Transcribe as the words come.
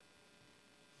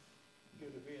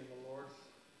be in the Lord's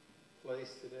place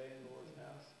today, in the Lord's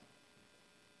house.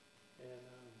 And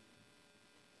I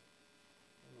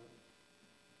want to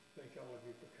thank all of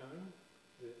you for coming,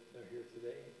 that are here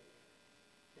today.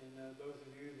 And those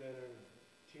of you that are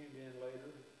tuned in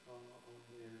later on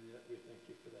the internet, we thank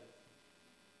you for that.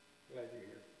 Glad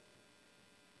you're here.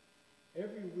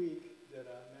 Every week that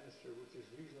I minister, which is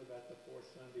usually about the fourth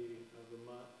Sunday of the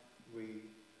month, we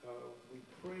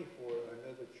pray for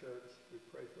another church. We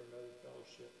pray for another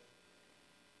fellowship.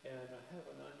 And I have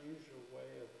an unusual way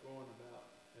of going about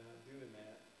doing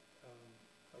that.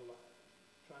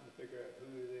 Trying to figure out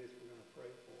who it is we're going to pray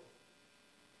for.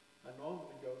 I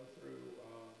normally go through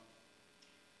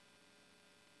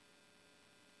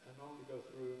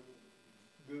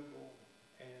Google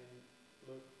and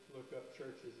look up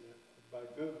churches by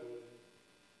Google,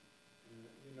 and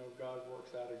you know God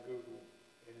works out of Google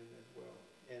and as well.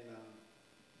 And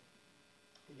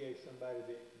He gave somebody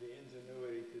the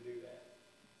ingenuity to do that.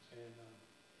 And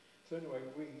so anyway,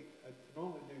 I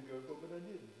normally do Google, but I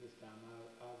didn't this time.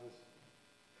 I was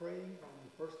praying on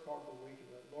the first part of the week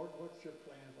about, Lord, what's your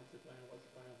plan? What's your plan? What's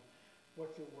your plan?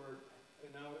 What's your word?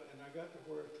 And I got to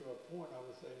where to a point I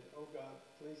was saying, oh God,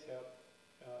 please help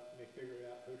me figure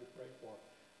out who to pray for.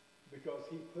 Because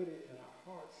He put it in our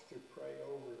hearts to pray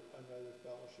over another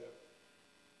fellowship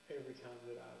every time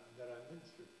that I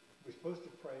minister. We're supposed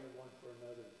to pray one for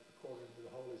another according to the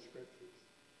Holy Scriptures.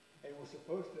 And we're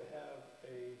supposed to have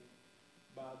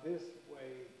by this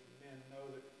way, men know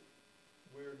that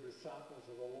we're disciples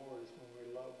of the Lord is when we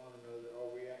love one another,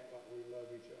 or we act like we love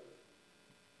each other.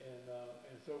 And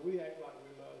so we act like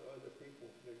we love other people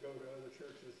that go to other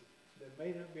churches that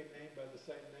may not be named by the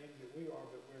same name that we are,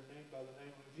 but we're named by the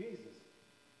name of Jesus.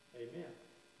 Amen.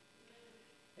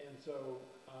 And so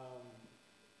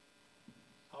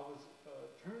I was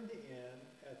turned in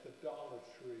at the Dollar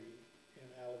Tree in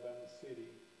Alabama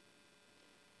City,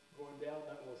 going down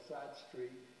that little side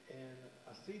street, and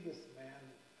I see this man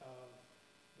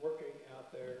working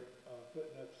out there,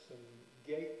 putting up some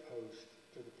gate posts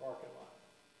to the parking lot.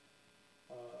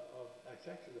 It's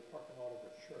actually the parking lot of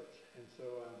a church. And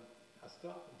so I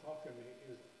stopped and talked to him.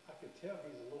 I could tell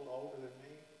he's a little older than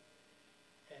me.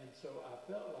 And so I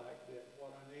felt like that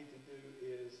what I need to do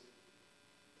is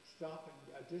stop,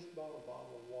 and I just bought a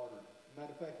bottle of water.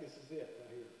 Matter of fact, this is it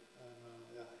right here.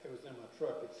 And, it was in my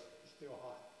truck. It's still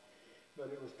hot.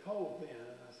 But it was cold then,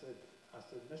 and I said,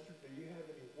 Mister, do you have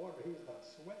any water? He was about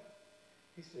sweating.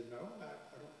 He said, no, I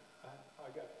don't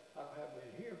have it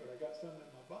in here, but I got some in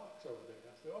my box over there.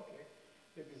 I said, okay.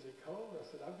 Is it cold? I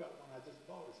said, I've got one I just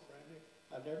bought. It's brand new.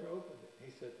 I never opened it.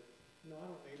 He said, no, I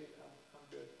don't need it. I'm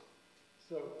good.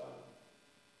 So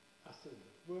I said,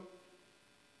 well,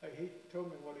 he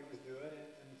told me what he was doing,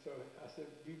 and so I said,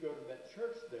 you go to that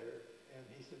church there? And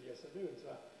he said, yes, I do. And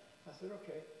so I said,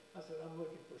 okay. I said, I'm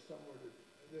looking for somewhere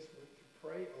this week to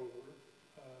pray over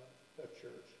a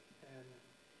church. And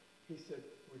he said,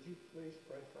 would you please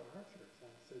pray for our church? And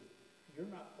I said,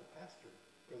 you're not the pastor,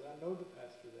 because I know the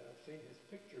pastor there. I've seen his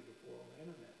picture before on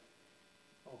the internet,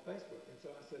 on Facebook. And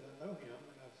so I said, I know him,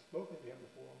 and I've spoken to him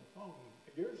before on the phone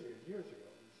years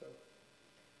ago. And so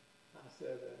I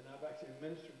said, and I've actually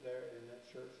ministered there in that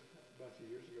church a bunch of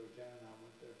years ago. Jan and I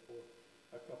went there for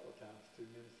a couple of times to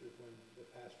minister when the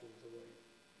pastor was away.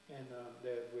 And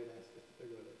we'd ask us to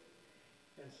go there.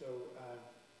 And so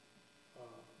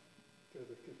to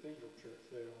the cathedral church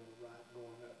there on the right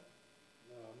going up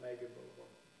Mega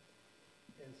Boulevard.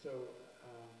 And so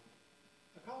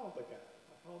I called the guy.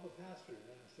 I called the pastor,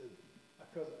 and I said,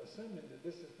 because assuming that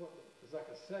this is what was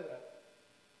like a setup,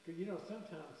 because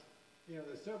sometimes,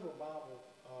 there's several Bible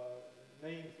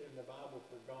names in the Bible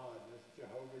for God. There's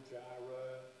Jehovah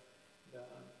Jireh,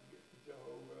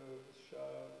 Jehovah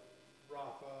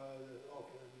Rapha, there's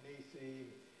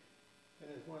Nisi, and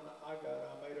there's one I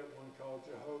made up one called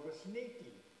Jehovah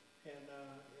Sneaky, and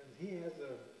he has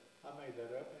I made that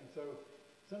up, and so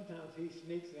sometimes he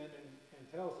sneaks in and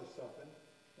tells us something,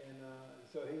 and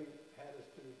so he had us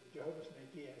to Jehovah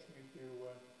Sneaky, asked me to,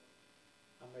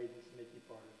 I made the sneaky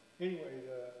part of it. Anyway,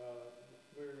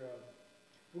 we're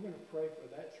going to pray for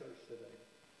that church today.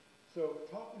 So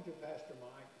talking to Pastor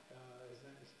Mike, his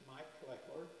name is Mike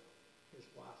Kleckler. His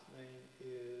wife's name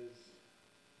is,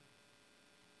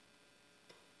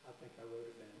 I think I wrote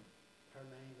it down. Her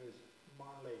name is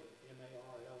Marley,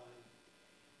 M-A-R-L-I.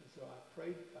 And so I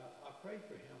prayed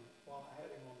for him while I had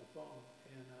him on the phone.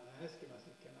 And I asked him, I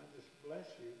said, can I just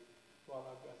bless you while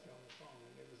I've got you on the phone?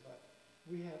 And it was like,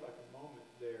 we had like a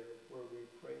moment there where we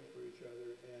prayed for each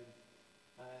other. And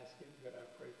I asked him, could I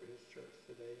pray for his church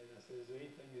today? And I said, is there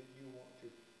anything that you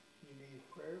need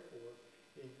prayer for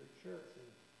in your church?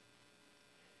 And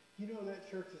that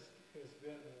church has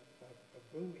been a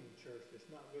booming church. It's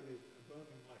not really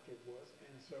booming like it was.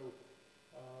 And so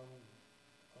a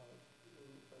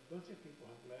bunch of people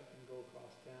have left and go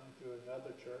across town to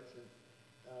another church and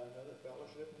another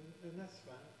fellowship, and that's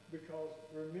fine. Because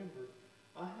remember,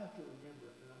 I have to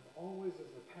remember, and I'm always as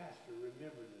a pastor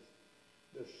remember this.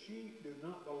 The sheep do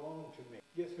not belong to me.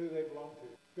 Guess who they belong to?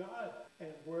 God.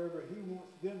 And wherever he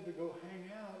wants them to go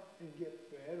hang out and get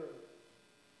fed or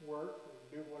work or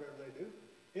do whatever they do,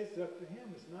 it's up to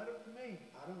him. It's not up to me.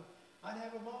 I'd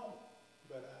have them all.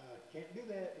 But I can't do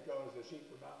that because the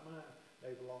sheep are not mine.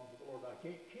 They belong to the Lord. I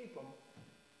can't keep them.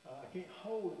 I can't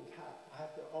hold them tight. I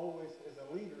have to always, as a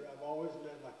leader, I've always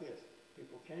lived like this.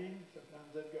 People came, sometimes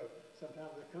they'd go.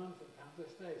 Sometimes they come, sometimes they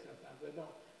stay, sometimes they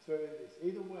don't. So it's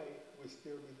either way, we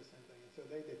still do the same thing. And so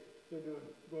they're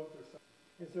going through something.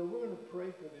 And so we're going to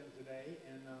pray for them today.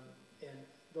 And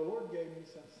the Lord gave me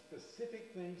some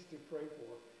specific things to pray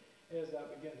for as I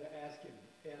began to ask him.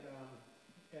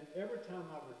 And every time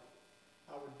I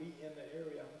would be in the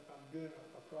area, I'm doing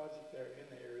a project there in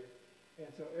the area. And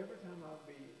so every time I would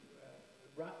be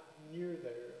right near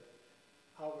there,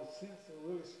 I would sense a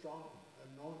really strong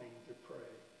anointing to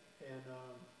pray. And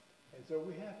so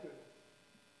we have to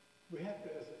as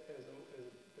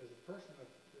a person that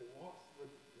walks with,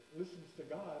 listens to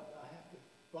God, I have to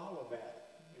follow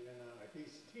that. If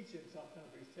he's teaching something,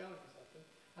 if he's telling me something,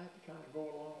 I have to kind of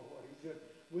go along with what he's doing.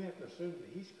 We have to assume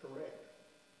that he's correct.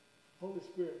 Holy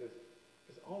Spirit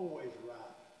is always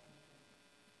right.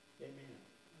 Amen.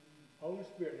 Holy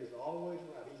Spirit is always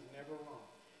right. He's never wrong.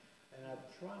 And I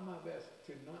try my best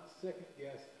to not second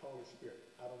guess Holy Spirit.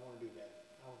 I don't want to do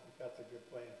that. I don't think that's a good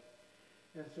plan.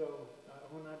 And so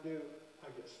when I do,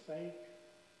 I get spanked,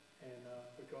 and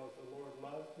because the Lord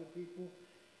loves the people,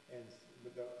 and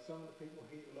some of the people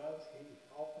he loves, he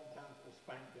oftentimes will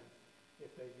spank them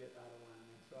if they get out of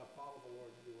line. And so I follow the Lord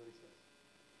to do what he says.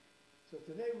 So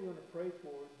today we're going to pray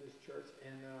for this church,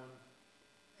 and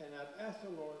I've asked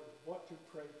the Lord what to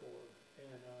pray for,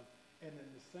 and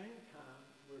at the same time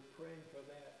we're praying for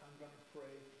that, I'm going to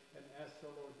pray and ask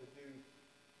the Lord to do,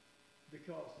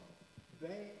 because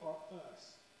they are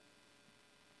us.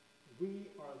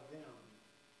 We are them.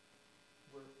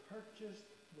 We're purchased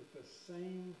with the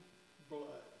same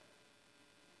blood.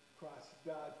 Christ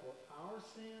died for our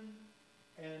sin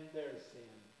and their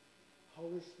sin.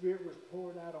 Holy Spirit was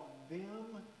poured out on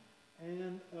them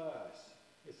and us.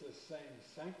 It's the same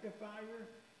sanctifier.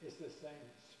 It's the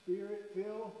same spirit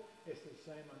fill. It's the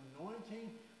same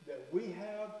anointing that we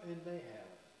have and they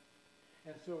have.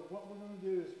 And so what we're going to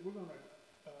do is we're going to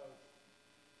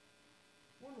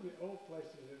one of the old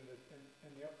places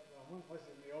one place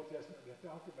in the Old Testament they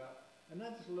talk about, and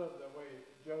I just love the way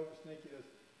Job Sneaky does.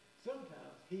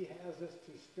 Sometimes he has us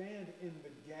to stand in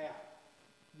the gap.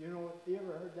 You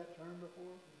ever heard that term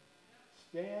before?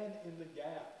 Stand in the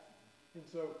gap. And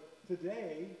so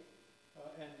today,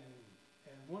 and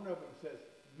one of them says,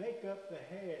 make up the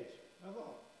hedge. I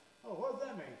thought, what does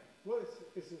that mean? Well,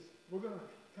 it's this, we're going to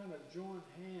kind of join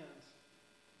hands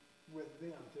with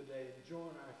them today,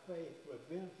 join our faith with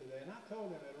them today. And I told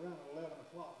them at around 11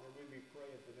 o'clock that we'd be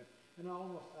praying for them. And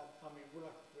we're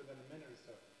like within a minute or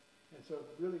so. And so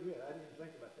really good. I didn't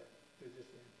even think about that till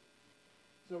just then.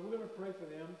 So we're going to pray for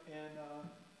them, and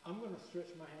I'm going to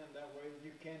stretch my hand that way.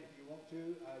 You can if you want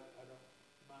to. I don't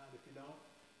mind if you don't.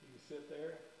 You can sit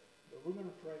there. But we're going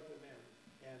to pray for them.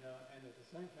 And at the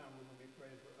same time, we're going to be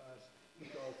praying for us,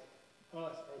 because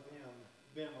us or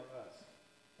them or us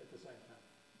at the same time.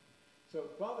 So,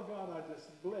 Father God, I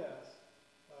just bless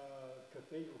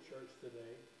Cathedral Church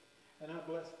today. And I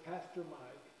bless Pastor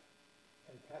Mike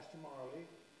and Pastor Marley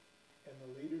and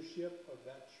the leadership of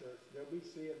that church. They'll be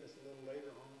seeing this a little later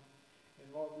on. And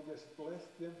Lord, we just bless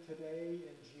them today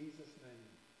in Jesus' name.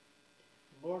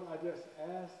 Lord, I just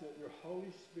ask that your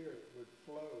Holy Spirit would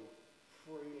flow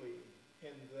freely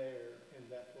in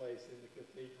that place, in the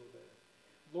cathedral there.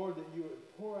 Lord, that you would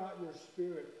pour out your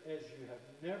Spirit as you have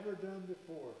never done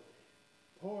before.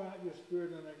 Pour out your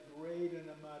Spirit in a great and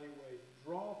a mighty way.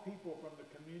 Draw people from the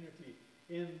community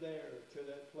in there to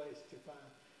that place to find.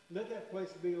 Let that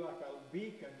place be like a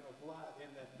beacon of light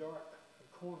in that dark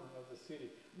corner of the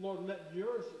city. Lord, let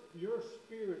your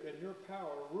Spirit and your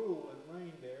power rule and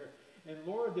reign there. And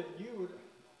Lord, that you would,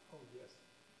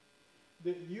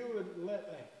 that you would let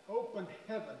an open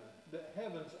heaven, the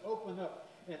heavens open up,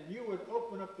 and you would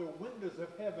open up the windows of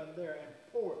heaven there and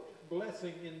pour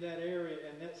blessing in that area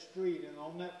and that street and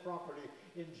on that property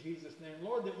in Jesus' name.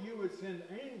 Lord, that you would send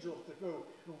angels to go,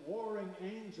 warring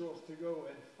angels to go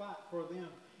and fight for them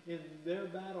in their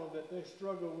battle that they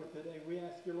struggle with today. We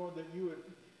ask you, Lord, that you would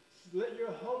let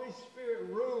your Holy Spirit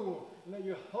rule. Let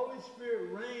your Holy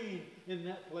Spirit reign in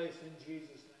that place in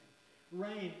Jesus' name.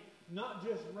 Reign, not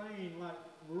just reign like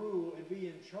rule and be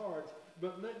in charge,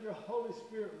 but let your Holy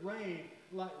Spirit reign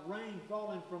like rain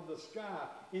falling from the sky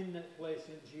in that place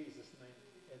in Jesus' name.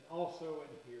 And also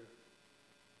in here.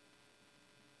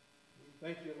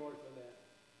 Thank you, Lord, for that.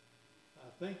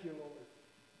 Thank you, Lord.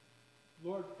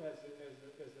 Lord, as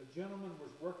the gentleman was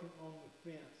working on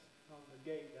the fence, on the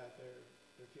gate out there,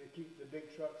 to keep the big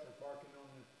trucks from parking on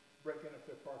and breaking up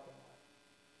their parking lot.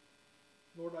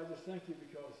 Lord, I just thank you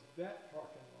because that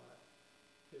parking lot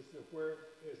is the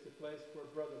place where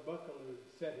Brother Buckaloo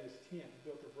set his tent,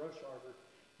 built a brush arbor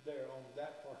there on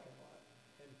that parking lot,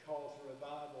 and caused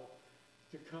revival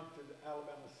to come to the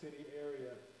Alabama City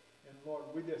area. And Lord,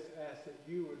 we just ask that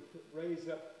you would raise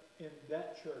up in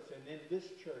that church and in this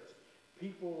church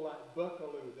people like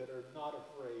Buckaloo that are not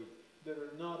afraid, that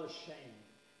are not ashamed,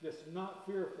 that's not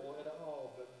fearful at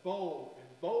all, but bold and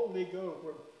boldly go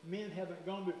where men haven't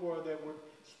gone before, that would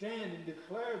stand and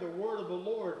declare the word of the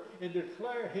Lord and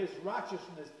declare his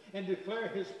righteousness and declare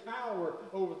his power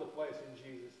over the place in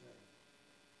Jesus' name.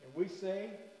 And we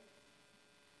say,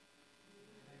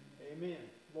 amen.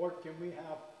 Lord, can we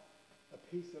have a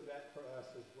piece of that for us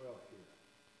as well here?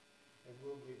 And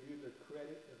we'll give you the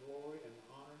credit, the glory, and the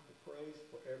honor, the praise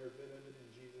for every bit of it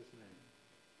in Jesus' name.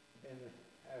 And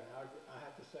I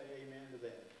have to say amen to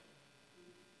that.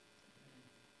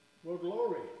 Well,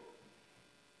 glory.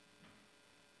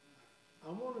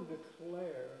 I want to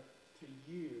declare to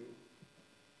you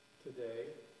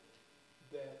today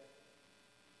that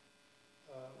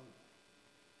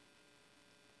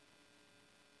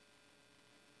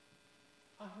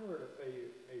I heard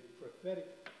a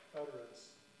prophetic utterance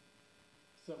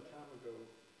some time ago.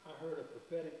 I heard a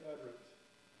prophetic utterance.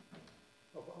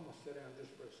 Oh, I'm going to sit down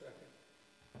just for a second.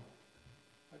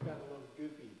 I got a little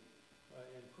goofy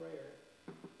in prayer,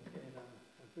 and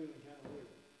I'm feeling kind of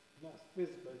weird. Not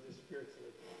physically, just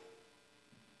spiritually.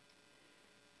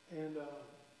 And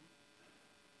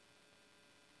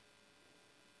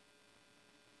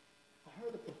I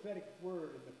heard a prophetic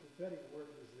word, and the prophetic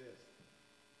word was this.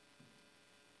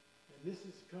 And this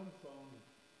has come from,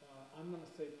 I'm going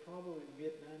to say probably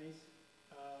mid-90s,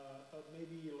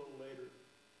 maybe a little later.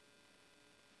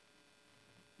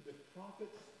 The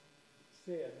prophets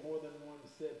said, more than one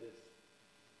said this,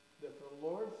 that the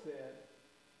Lord said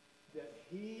that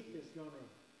he is going to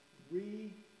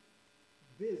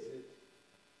revisit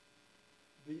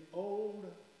the old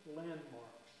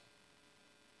landmarks.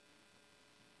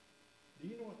 Do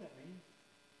you know what that means?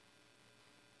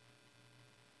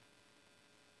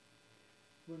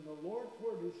 When the Lord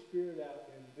poured his Spirit out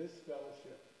in this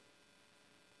fellowship,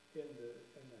 in the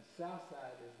south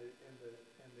side, in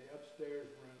the upstairs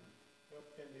room,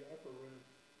 in the upper room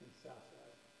in south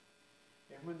side.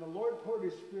 And when the Lord poured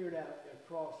his Spirit out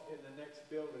across in the next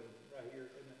building right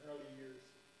here in the early years.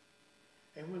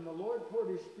 And when the Lord poured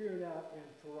his Spirit out in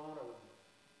Toronto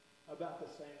about the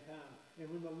same time. And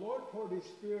when the Lord poured his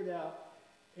Spirit out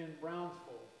in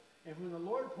Brownsville. And when the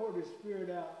Lord poured his Spirit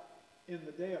out in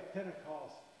the day of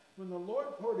Pentecost. When the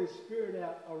Lord poured his Spirit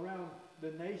out around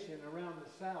the nation, around the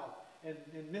South, and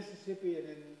in Mississippi and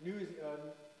in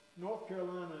North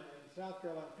Carolina and South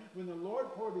Carolina, when the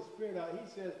Lord poured his Spirit out, he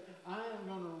says, I am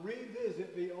going to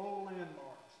revisit the old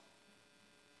landmarks.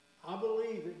 I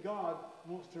believe that God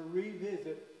wants to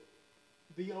revisit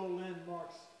the old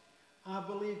landmarks. I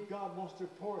believe God wants to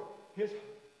pour his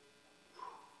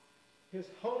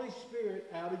Holy Spirit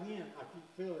out again. I keep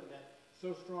feeling that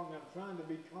so strong. I'm trying to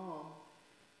be calm.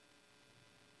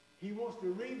 He wants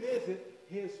to revisit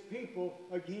his people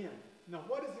again. Now,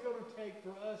 what is it going to take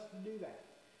for us to do that?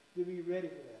 To be ready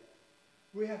for that?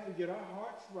 We have to get our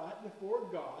hearts right before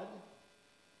God.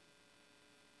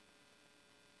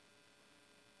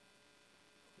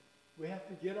 We have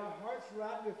to get our hearts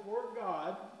right before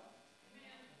God.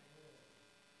 Amen.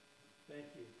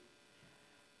 Thank you.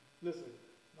 Listen,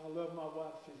 I love my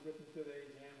wife. She's with me today.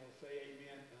 Jan will say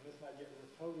amen. Unless I get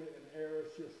totally in error,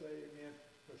 she'll say amen,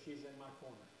 because she's in my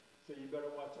corner. So you better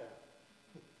watch out.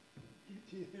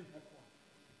 She's in my corner.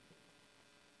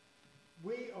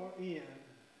 We are in,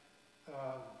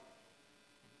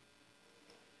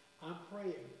 I'm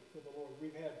praying for the Lord.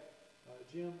 We've had,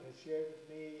 Jim has shared with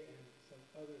me, and some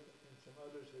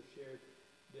others have shared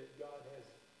that God has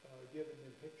given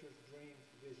them pictures, dreams,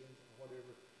 visions, or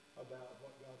whatever about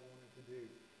what God wanted to do.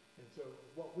 And so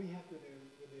what we have to do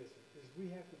with this is we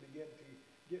have to begin to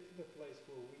get to the place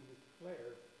where we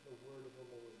declare the word of the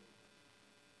Lord.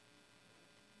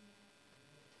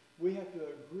 We have to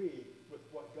agree with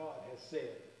what God has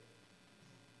said.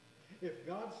 If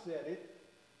God said it,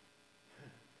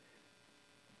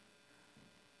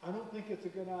 I don't think it's a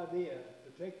good idea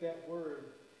to take that word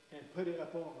and put it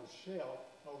up on a shelf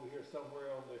over here somewhere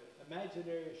on the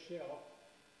imaginary shelf.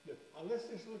 Let's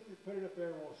just put it up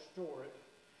there and we'll store it.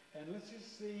 And let's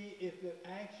just see if it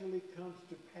actually comes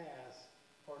to pass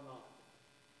or not.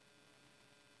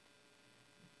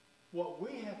 What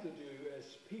we have to do as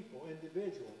people,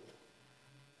 individuals,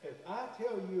 if I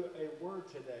tell you a word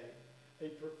today, a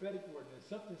prophetic word, and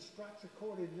something strikes a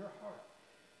chord in your heart,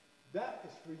 that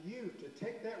is for you to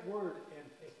take that word and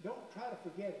don't try to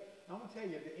forget it. I'm going to tell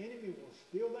you, the enemy will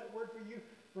steal that word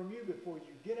from you before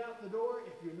you get out the door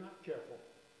if you're not careful.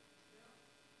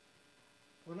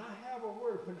 When I have a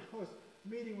word, when I was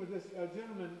meeting with this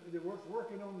gentleman that was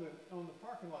working on the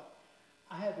parking lot,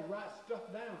 I had to write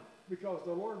stuff down because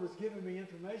the Lord was giving me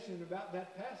information about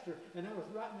that pastor, and I was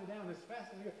writing it down as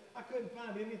fast as I could. I couldn't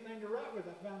find anything to write with.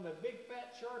 I found a big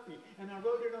fat Sharpie, and I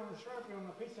wrote it on a Sharpie on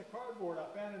a piece of cardboard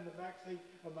I found in the back seat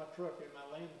of my truck, in my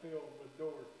landfill with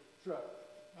doors truck.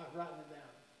 I was writing it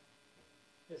down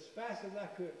as fast as I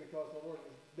could because the Lord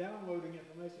was downloading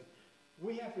information.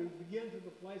 We have to begin to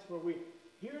the place where we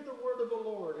hear the word of the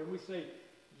Lord and we say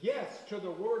yes to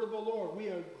the word of the Lord. We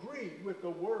agree with the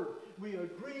word. We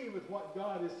agree with what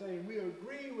God is saying. We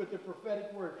agree with the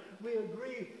prophetic word. We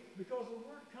agree because the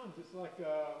word comes. It's like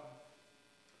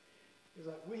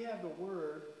we have the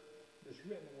word, this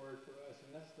written word for us,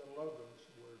 and that's the Logos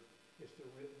word. It's the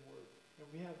written word. And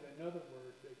we have another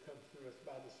word that comes through us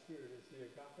by the Spirit. It's the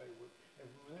agape word. And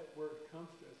when that word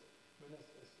comes to us,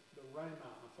 it's the Rhema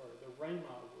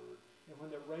word. And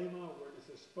when the Rhema word is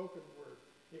a spoken word,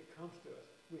 it comes to us.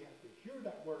 We have to hear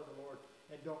that word of the Lord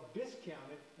and don't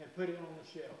discount it and put it on the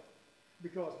shelf.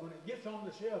 Because when it gets on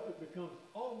the shelf, it becomes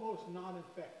almost not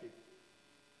effective.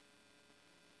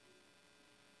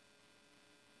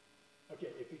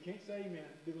 Okay, if you can't say amen,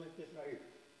 do like this right here.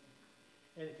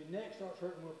 And if your neck starts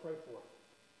hurting, we'll pray for it.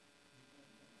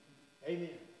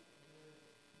 Amen.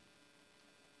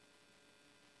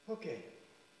 Okay.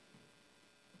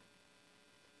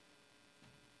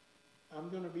 I'm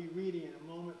going to be reading in a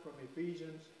moment from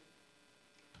Ephesians.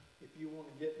 If you want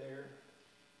to get there,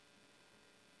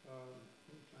 let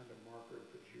me find a marker to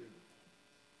put here.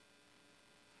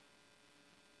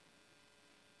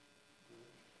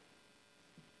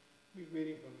 Be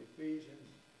reading from Ephesians,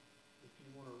 if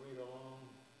you want to read along,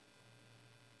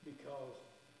 because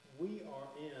we are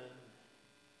in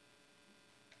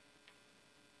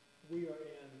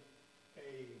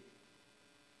a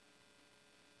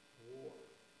war.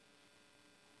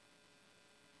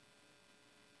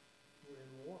 We're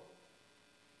in war.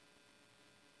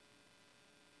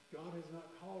 God has not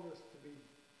called us to be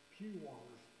pew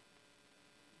warmers.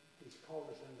 He's called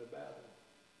us into battle.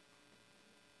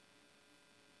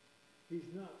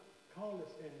 He's not called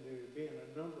us into being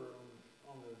a number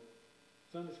on the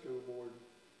Sunday school board.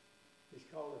 He's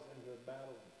called us into a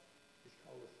battle. He's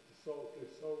called us to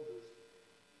soldiers.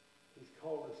 He's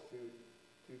called us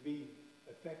to be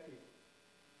effective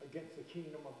against the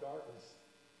kingdom of darkness.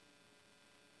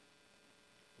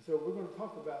 So we're going to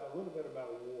talk about a little bit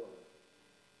about war.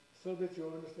 So that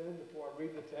you'll understand before I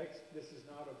read the text, this is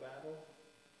not a battle.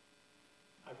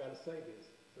 I've got to say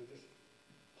this. So just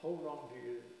hold on to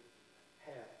your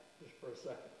hat just for a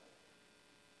second.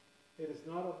 It is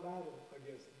not a battle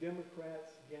against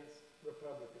Democrats against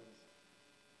Republicans.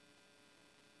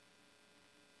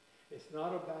 It's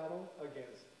not a battle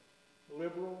against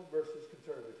liberal versus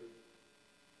conservative.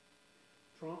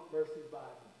 Trump versus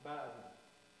Biden.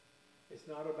 It's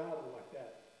not a battle like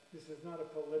that. This is not a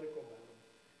political battle.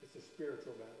 It's a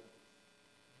spiritual battle.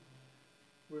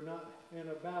 We're not in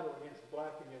a battle against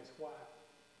black against white.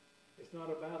 It's not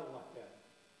a battle like that.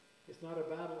 It's not a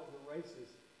battle of the races.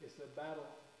 It's a battle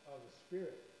of the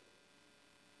spirit.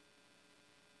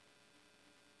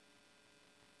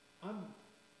 I'm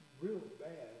real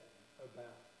bad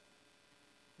about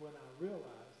when I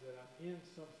realize that I'm in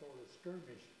some sort of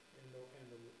skirmish in the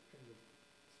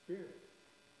spirit.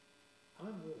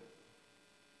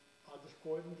 I'll just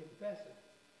go ahead and confess it.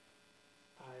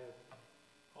 I have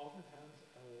oftentimes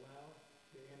allowed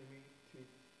the enemy to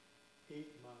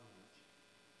eat my lunch.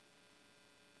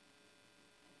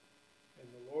 And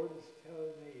the Lord is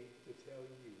telling me to tell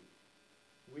you,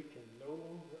 we can no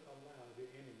longer allow the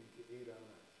enemy to eat our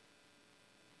lunch.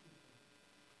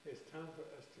 It's time for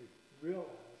us to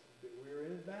realize that we're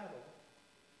in battle.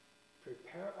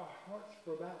 Prepare our hearts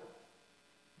for battle.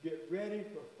 Get ready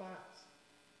for fights.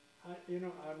 I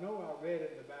know I read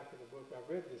in the back of the book, I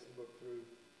read this book through,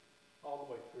 all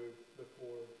the way through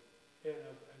before, in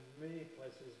many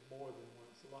places more than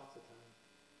once, lots of times.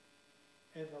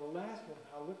 And the last one,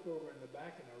 I looked over in the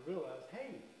back and I realized,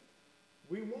 hey,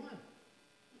 we won.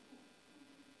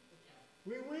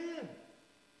 We win.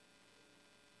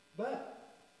 But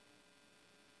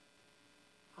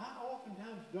I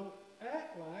oftentimes don't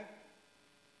act like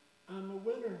I'm a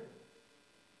winner.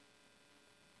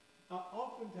 I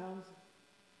oftentimes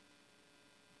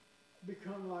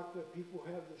become like the people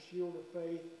who have the shield of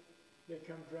faith. They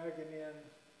come dragging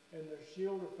in, and the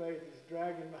shield of faith is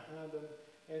dragging behind them,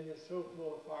 and it's so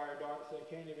full of fire darts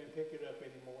they can't even pick it up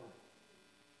anymore.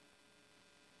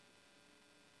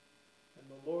 And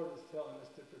the Lord is telling us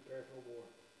to prepare for war.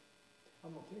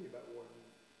 I'm going to tell you about war in a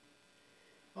minute.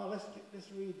 Let's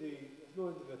go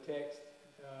into the text,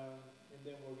 and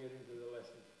then we'll get into the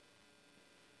lesson.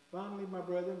 Finally, my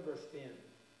brethren, verse 10,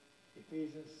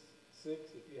 Ephesians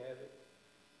 6, if you have it.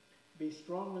 Be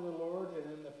strong in the Lord and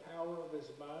in the power of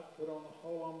his might. Put on the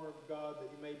whole armor of God that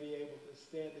you may be able to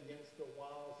stand against the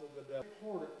wiles of the devil. It's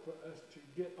important for us to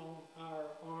get on our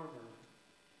armor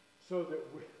so that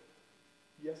we,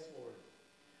 yes, Lord,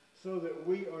 so that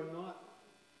we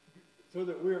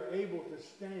are able to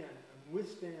stand and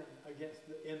withstand against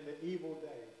in the evil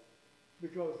day.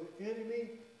 Because the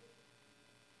enemy,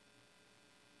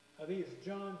 I think it's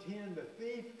John 10, the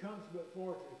thief comes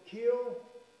before to kill,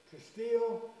 to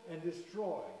steal, and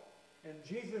destroy. And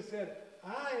Jesus said,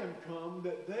 I am come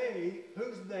that they,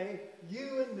 who's they,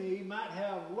 you and me, might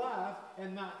have life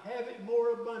and might have it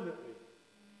more abundantly.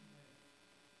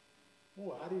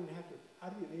 Boy, I didn't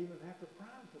even have to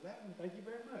prime for that one. Thank you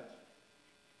very much.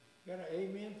 Got an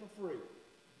amen for free.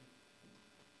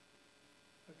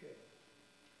 Okay.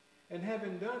 And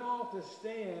having done all to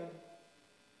stand,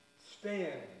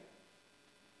 stand.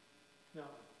 Now,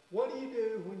 what do you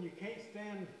do when you can't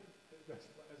stand? As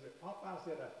Popeye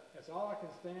said, that's all I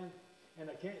can stand, and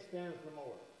I can't stand no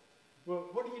more. Well,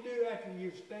 what do you do after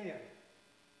you stand?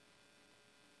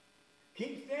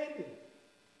 Keep standing.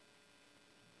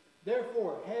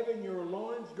 Therefore, having your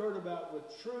loins girt about with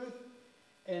truth,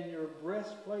 and your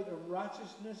breastplate of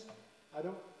righteousness. I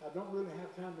don't really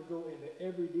have time to go into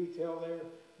every detail there,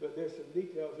 but there's some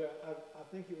details there. I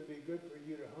think it would be good for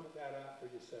you to hunt that out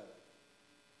for yourself.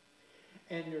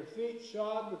 And your feet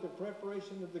shod with the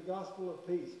preparation of the gospel of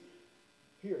peace.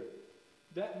 Here,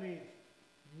 that means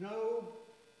know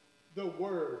the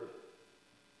word.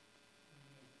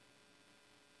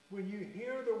 When you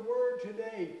hear the word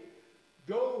today,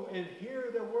 go and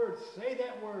hear the word. Say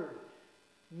that word.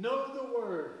 Know the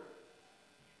word.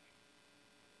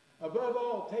 Above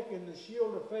all, taking the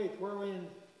shield of faith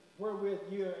wherewith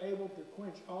you are able to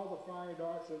quench all the fiery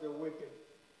darts of the wicked,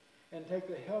 and take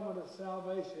the helmet of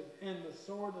salvation and the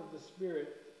sword of the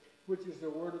Spirit, which is the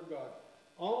word of God.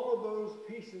 All of those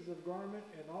pieces of garment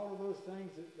and all of those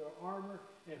things that are armor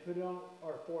and put on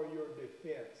are for your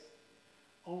defense.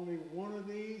 Only one of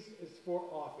these is for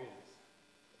offense.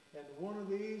 And one of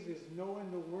these is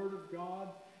knowing the word of God,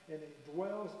 and it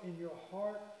dwells in your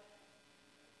heart.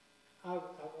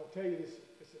 I'll tell you this.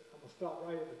 I'm going to stop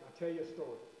right here. I'll tell you a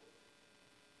story.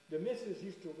 The missus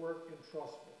used to work in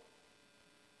Trussville.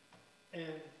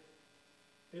 And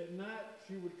at night,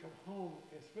 she would come home,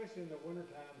 especially in the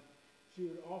wintertime. She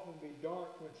would often be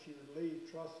dark when she would leave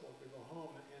Trussville to go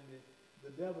home. And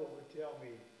the devil would tell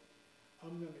me,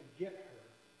 I'm going to get her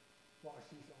while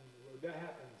she's on the road. That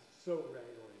happens so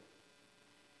regularly.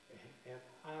 And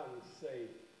I would say,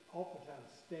 oftentimes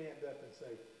stand up and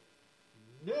say,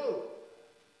 no,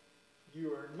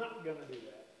 you are not going to do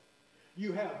that.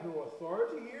 You have no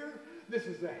authority here. This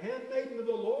is the handmaiden of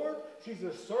the Lord. She's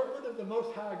a servant of the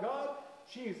Most High God.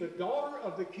 She is the daughter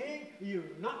of the King. You're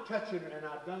not touching her. And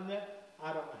I've done that.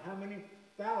 I don't know how many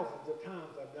thousands of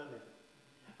times I've done it.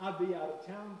 I'd be out of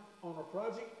town on a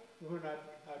project. When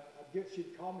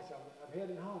she'd call me, so I'm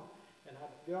heading home. And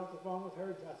I'd get off the phone with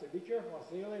her. And I'd say, be careful. I'll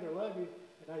see you later. Love you.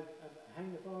 And I'd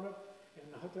hang the phone up in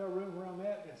the hotel room where I'm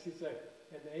at. And she'd say,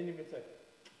 and the enemy would say,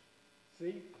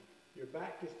 see, your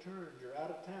back is turned. You're out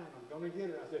of town. I'm going to get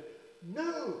her. I said,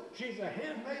 no, she's a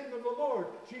handmaiden of the Lord.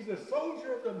 She's a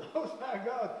soldier of the Most High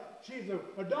God. She's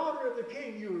a daughter of the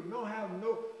King. You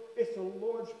it's the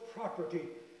Lord's property.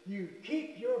 You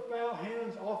keep your foul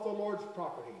hands off the Lord's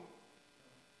property.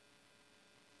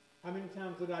 How many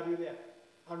times did I do that?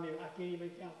 I can't even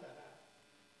count that out.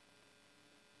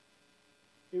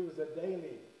 It was a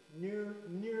daily, near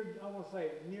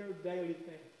daily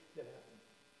thing that happened.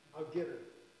 I'll get her.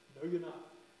 No, you're not.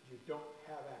 You don't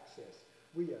have access.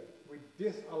 We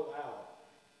disallow.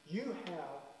 You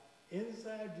have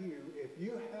inside you, if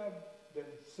you have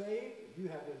been saved, if you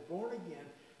have been born again,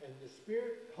 and the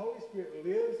Holy Spirit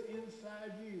lives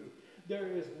inside you, There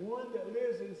is one that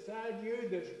lives inside you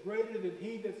that's greater than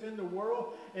he that's in the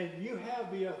world, and you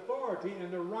have the authority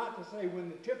and the right to say, when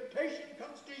the temptation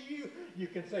comes to you, you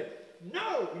can say,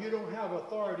 no, you don't have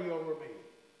authority over me.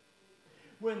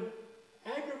 When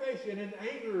aggravation and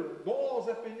anger boils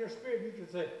up in your spirit, you can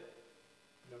say,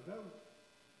 no.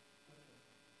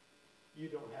 You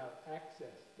don't have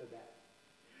access to that.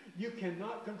 You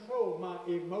cannot control my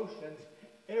emotions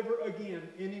ever again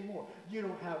anymore. You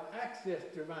don't have access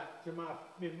to my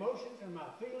emotions and my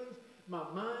feelings, my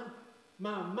mind.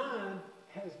 My mind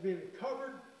has been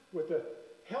covered with the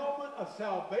helmet of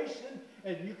salvation,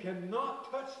 and you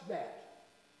cannot touch that.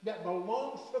 That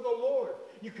belongs to the Lord.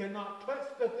 You cannot touch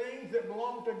the things that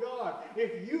belong to God.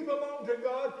 If you belong to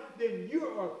God, then you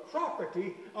are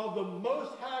property of the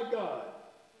Most High God.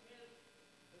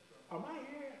 Am I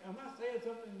here? Am I saying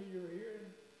something that you're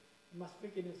hearing? Am I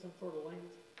speaking in some sort of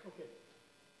language? Okay.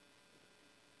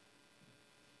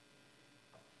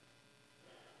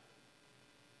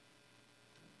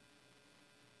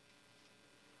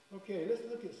 Okay, let's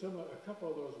look at a couple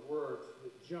of those words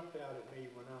that jumped out at me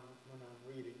when I'm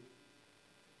reading.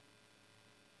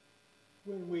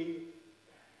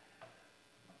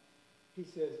 He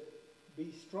says,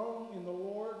 be strong in the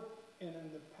Lord and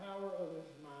in the power of his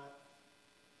might.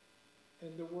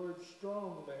 And the word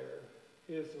strong there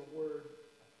is a word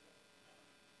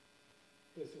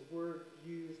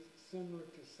used similar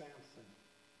to Samson.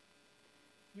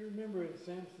 You remember in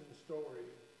Samson's story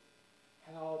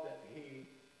how that he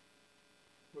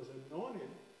was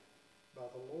anointed by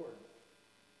the Lord.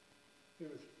 It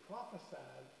was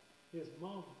prophesied, his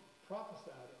mom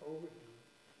prophesied over him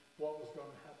what was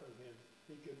going to happen to him.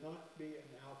 He could not be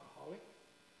an alcoholic.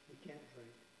 He can't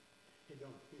drink. He's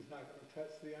not going to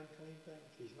touch the unclean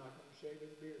things. He's not going to shave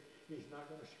his beard. He's not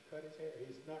going to cut his hair.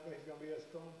 He's going to be a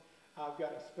strong. I've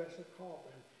got a special call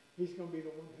for him. He's going to be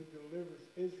the one who delivers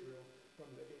Israel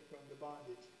from the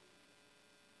bondage.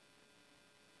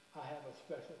 I have a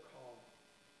special call.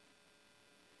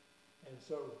 And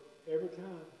so every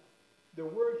time, the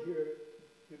word here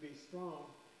to be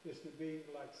strong is to be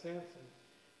like Samson.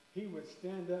 He would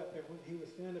stand up, and when he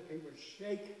would stand up, he would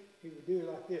shake. He would do it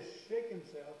like this, shake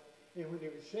himself. And when he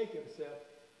would shake himself,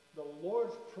 the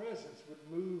Lord's presence would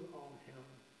move on him,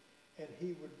 and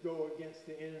he would go against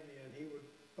the enemy, and he would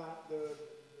fight the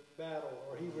battle,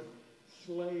 or he would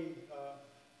slay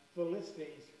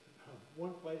Philistines.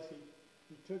 One place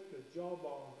he took the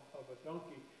jawbone of a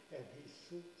donkey, and he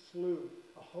slew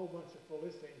a whole bunch of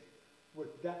Philistines.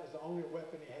 That was the only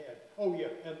weapon he had. Oh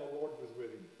yeah, and the Lord was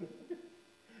with him.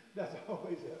 That's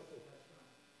always helpful.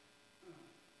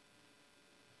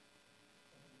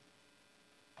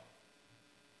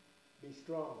 Be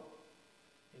strong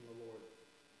in the Lord.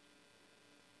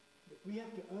 But we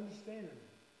have to understand,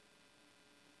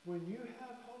 when you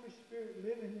have Holy Spirit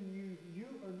living in you, you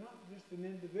are not just an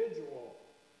individual.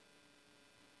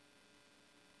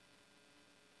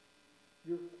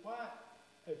 You're quite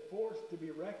a force to be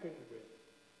reckoned with.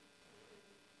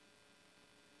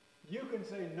 You can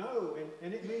say no,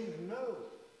 and it means no.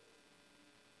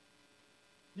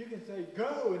 You can say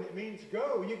go, and it means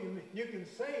go. You can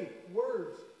say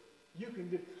words. You can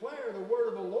declare the word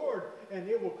of the Lord, and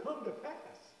it will come to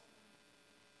pass.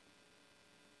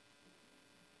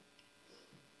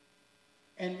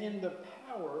 And in the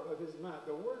power of his might,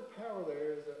 the word power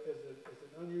there is an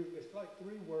unusual. It's like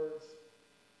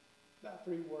about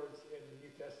three words in the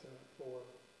New Testament for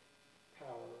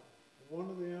power. One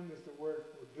of them is the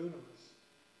word for dunamis.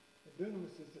 And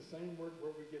dunamis is the same word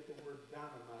where we get the word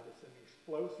dynamite. It's an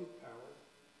explosive power,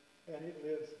 and it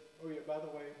lives. Oh yeah, by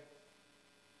the way,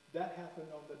 that happened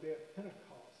on the day of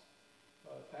Pentecost.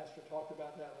 Pastor talked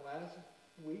about that last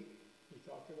week. He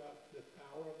talked about the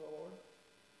power of the Lord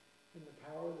and the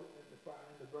power and the fire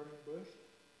and the burning bush.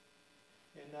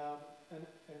 And that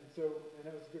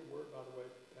was a good word, by the way,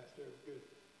 Pastor. It was good.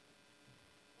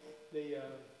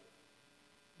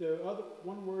 The other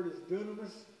one word is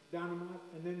dunamis, dynamite,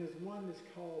 and then there's one that's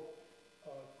called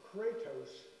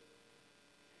kratos,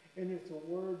 and it's a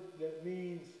word that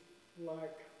means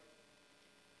like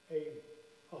a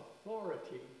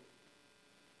authority.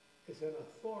 It's an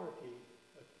authority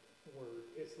word.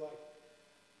 It's like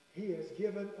he has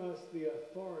given us the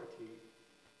authority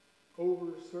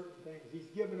over certain things. He's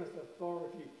given us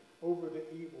authority over the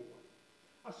evil one.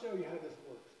 I'll show you how this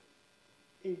works.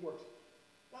 It works.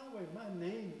 By the way, my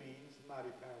name means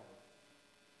mighty power.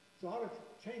 So I would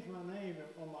change my name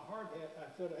on my hard hat.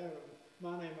 Instead of having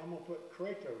my name, I'm going to put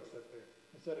Kratos up there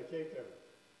instead of Cato.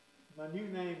 My new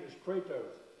name is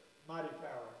Kratos, mighty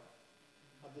power.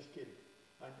 I'm just kidding.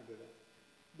 I can do that.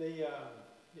 I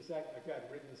got it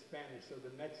written in Spanish so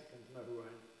the Mexicans know who I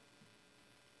am.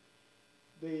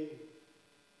 The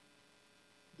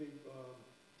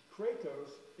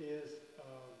Kratos is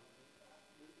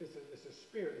it's a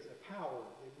spirit, it's a power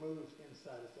that moves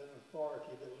inside. It's an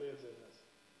authority that lives in us.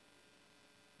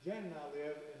 Jan and I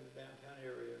live in the downtown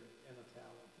area in a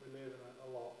tower. We live in a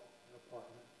loft, an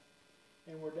apartment.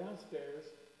 And we're downstairs,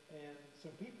 and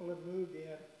some people have moved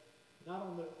in, not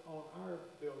on our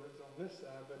buildings on this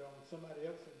side, but on somebody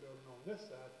else's building on this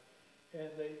side,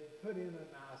 and they put in a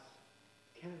nice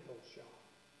candle shop.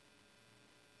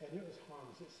 And it was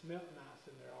harmless. It smelled nice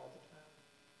in there all the time.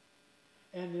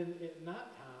 And then at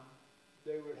nighttime,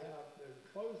 they would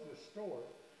close the store,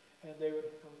 and they would,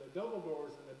 from the double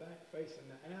doors in the back facing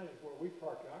the alley where we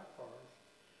park our cars,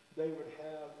 they would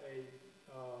have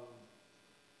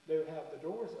the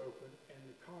doors open, and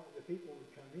the people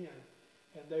would come in,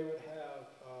 and they would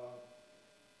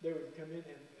come in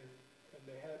and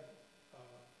they had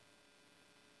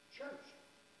church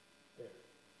there.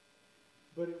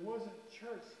 But it wasn't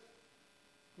church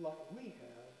like we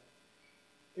have.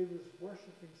 It was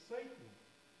worshiping Satan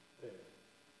there.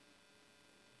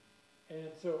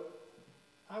 And so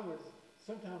I would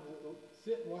sometimes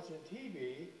sit watching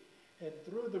TV, and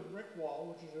through the brick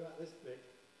wall, which is about this thick,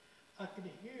 I could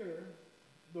hear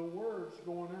the words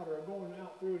going out or going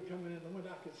out through and coming in the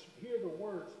window. I could hear the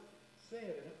words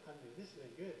said, and I knew this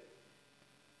ain't good.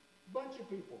 Bunch of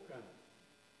people coming.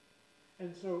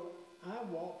 And so I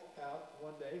walked out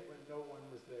one day when no one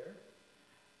was there.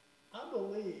 I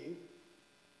believe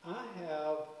I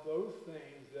have those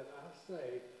things that I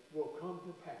say will come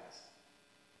to pass.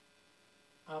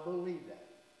 I believe that.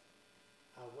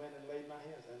 I went and laid my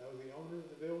hands. I know the owner of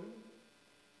the building.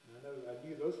 I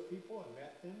knew those people. I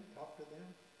met them, talked to them.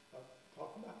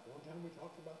 One time we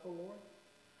talked about the Lord.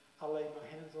 I laid my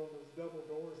hands on those double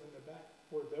doors in the back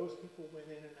where those people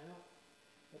went in and out.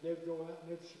 And they'd go out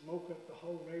and they'd smoke up the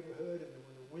whole neighborhood. And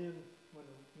when the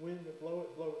wind would blow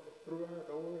it through our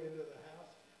door into the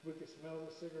house. We could smell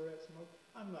the cigarette smoke.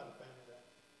 I'm not a fan of that.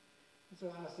 And so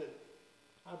I said,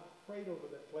 I prayed over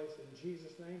that place in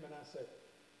Jesus' name, and I said,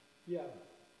 yeah,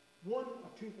 one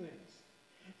of two things.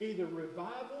 Either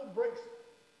revival breaks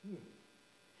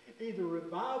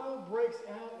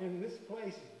out in this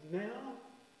place now,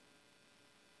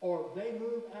 or they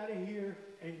move out of here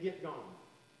and get gone.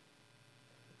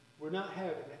 We're not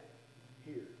having it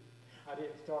here. I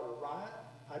didn't start a riot.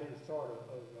 I didn't start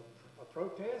a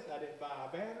protest. I didn't buy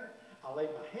a banner. I laid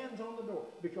my hands on the door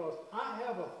because I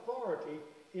have authority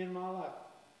in my life.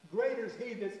 Greater is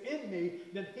he that's in me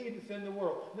than he that's in the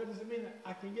world. That doesn't mean that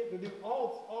I can get to do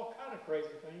all kind of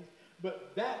crazy things,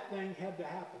 but that thing had to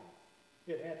happen.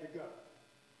 It had to go.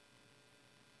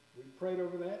 We prayed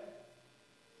over that.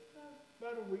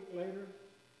 About a week later,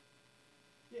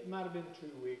 it might have been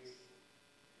 2 weeks,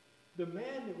 the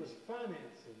man that was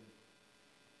financing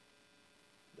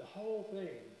the whole thing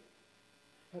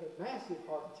had a massive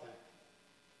heart attack,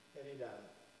 and he died.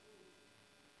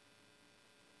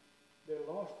 They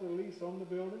lost their lease on the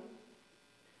building,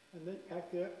 and they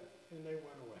packed up, and they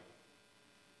went away.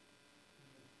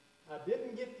 I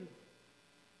didn't get to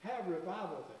have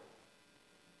revival there.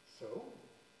 So,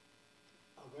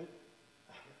 I went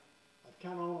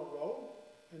kind of on a roll,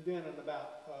 and then in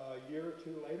about a year or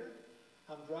two later,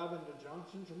 I'm driving to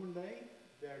Johnson's one day,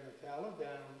 there in Ocala,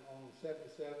 down on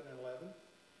 77 and 11.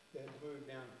 They had moved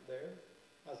down there.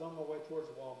 I was on my way towards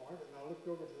Walmart, and I looked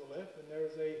over to the left, and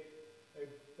there's a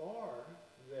bar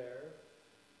there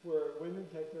where women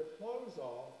take their clothes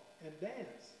off and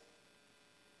dance.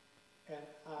 And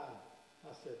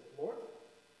I said, Lord,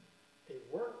 it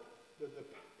worked. The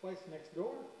place next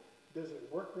door, does it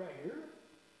work right here?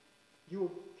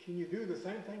 Can you do the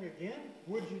same thing again?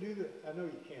 Would you do I know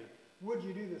you can. Would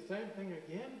you do the same thing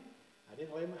again? I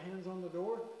didn't lay my hands on the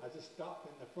door. I just stopped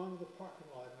in the front of the parking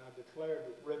lot and I declared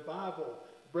revival,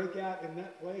 break out in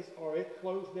that place or it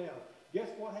closed down. Guess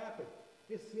what happened?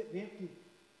 It's sitting empty.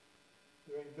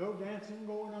 There ain't no dancing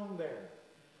going on there.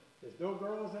 There's no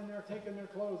girls in there taking their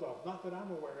clothes off. Not that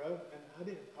I'm aware of, and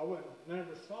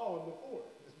never saw them before,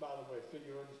 just by the way, so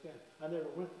you understand. I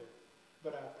never went there.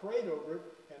 But I prayed over it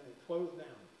and it closed down.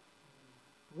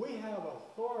 We have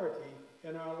authority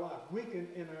in our life. We can,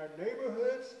 in our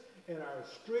neighborhoods, in our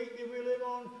street that we live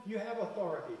on, you have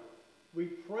authority. We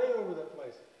pray over that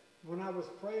place. When I was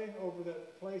praying over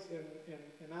that place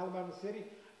in Alabama City,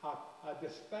 I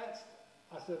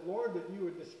said, Lord, that you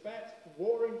would dispatch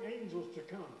warring angels to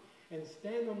come and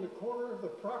stand on the corner of the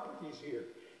properties here.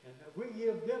 And we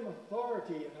give them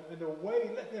authority and a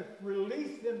way, let them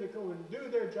release them to go and do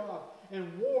their job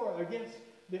and war against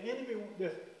the enemy.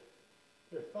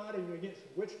 They're fighting against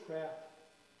witchcraft.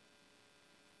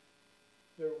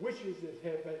 the witches that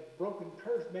have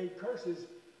made curses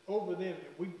over them.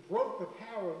 And we broke the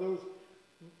power of those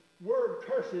word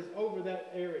curses over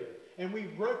that area. And we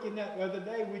broke in that the other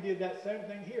day. We did that same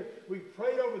thing here. We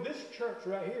prayed over this church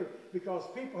right here because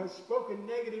people have spoken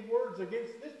negative words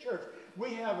against this church.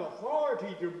 We have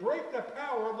authority to break the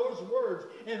power of those words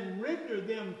and render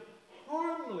them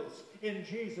harmless in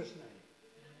Jesus' name.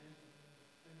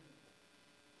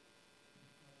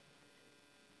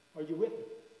 Are you with me?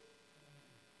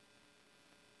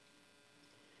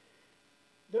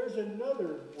 There's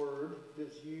another word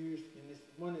that's used in this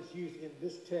one that's used in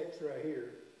this text right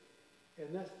here,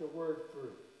 and that's the word for.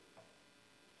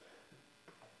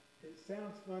 It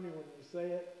sounds funny when you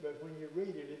say it, but when you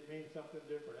read it, it means something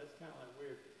different. That's kind of like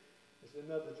weird. It's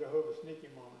another Jehovah sneaky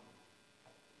moment.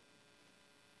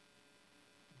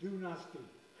 Dynasty.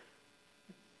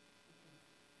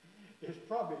 It's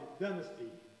probably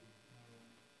dynasty.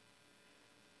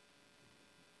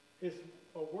 It's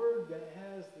a word that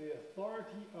has the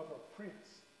authority of a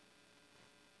prince.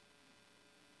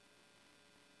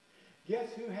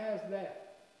 Guess who has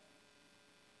that?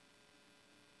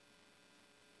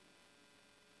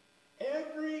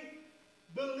 Every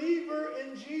believer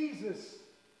in Jesus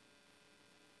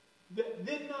that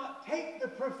did not take the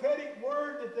prophetic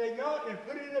word that they got and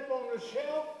put it up on the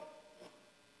shelf,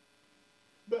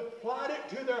 but applied it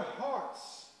to their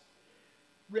hearts,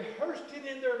 rehearsed it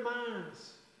in their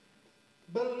minds,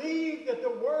 believed that the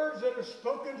words that are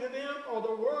spoken to them are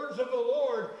the words of the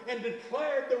Lord, and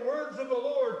declared the words of the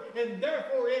Lord, and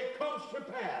therefore it comes to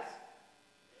pass.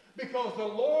 Because the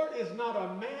Lord is not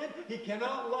a man, he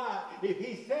cannot lie. If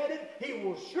he said it, he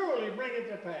will surely bring it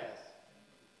to pass.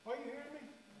 Are you hearing me?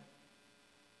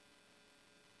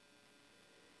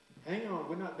 Hang on,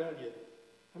 we're not done yet.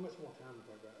 How much more time have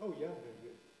I got? Oh yeah, I'm doing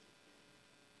good.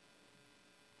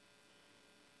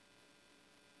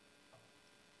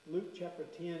 Luke chapter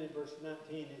 10 and verse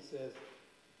 19, it says,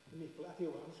 I'm just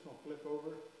going to flip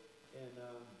over and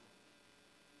I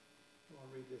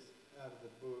want to read this out of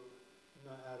the book,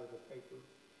 not out of the paper.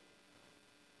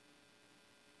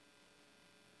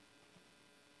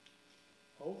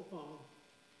 Hold the phone.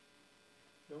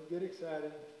 Don't get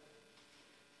excited.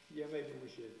 Yeah, maybe we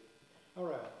should. All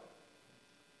right.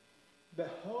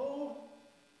 Behold,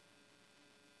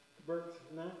 verse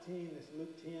 19, it's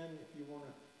Luke 10, if you want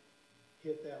to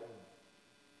hit that one.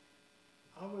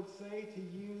 I would say to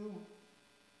you,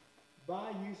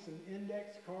 buy you some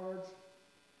index cards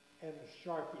and a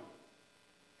Sharpie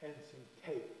and some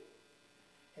tape.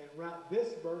 And write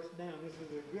this verse down. This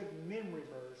is a good memory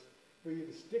verse for you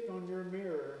to stick on your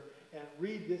mirror and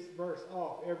read this verse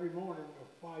off every morning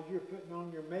while you're putting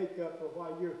on your makeup or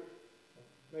while you're,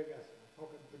 maybe I'm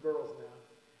talking to the girls now.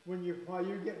 While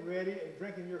you're getting ready and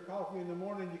drinking your coffee in the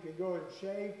morning, you can go and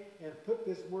shave and put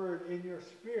this word in your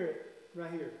spirit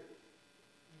right here.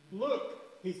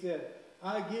 Look, he said,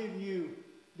 I give you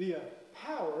the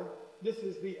power. This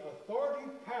is the authoritative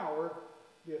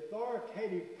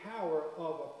power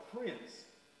of a prince.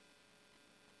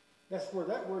 That's where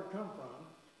that word comes from.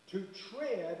 To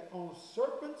tread on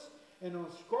serpents and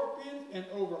on scorpions and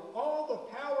over all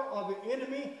the power of the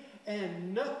enemy,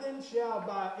 and nothing shall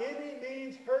by any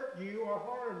means hurt you or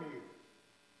harm you.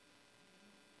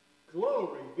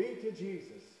 Glory be to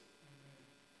Jesus.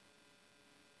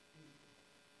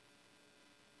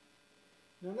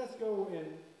 Now let's go and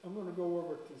I'm going to go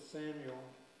over to Samuel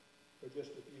for just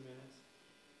a few minutes.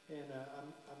 And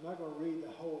I'm not going to read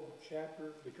the whole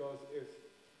chapter because if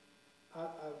I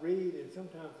read, and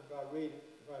sometimes if I read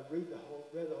the whole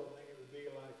thing, it would be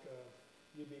like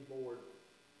you'd be bored.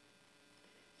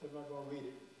 So I'm not going to read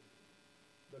it,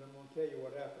 but I'm going to tell you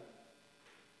what happened.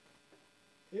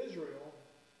 Israel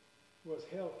was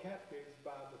held captive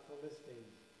by the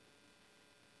Philistines.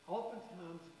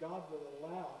 Oftentimes, God will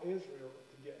allow Israel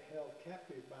to get held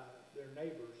captive by their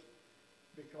neighbors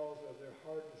because of their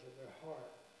hardness of their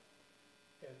heart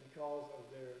and because of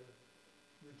their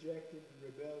rejecting and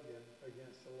rebellion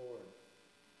against the Lord.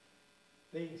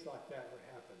 Things like that would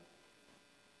happen.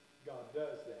 God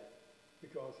does that.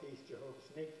 Because he's Jehovah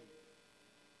Sneaky.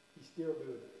 He's still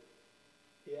doing it.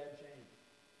 He hasn't changed.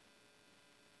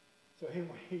 So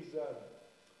anyway,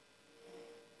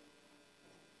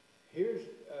 here's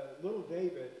little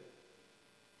David.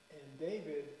 And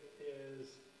David is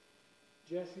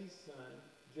Jesse's son.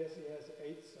 Jesse has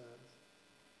 8 sons.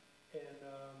 And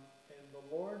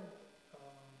the Lord,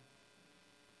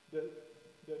 the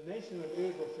nation of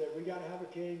Israel said, we got to have a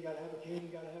king, got to have a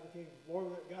king, got to have a king. Lord,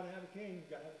 got to have a king,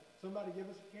 got to have somebody give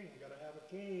us a king. Got to have a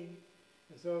king.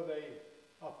 And so they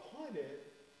appointed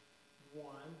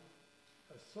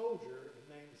a soldier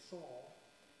named Saul,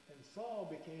 And Saul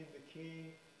became the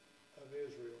king of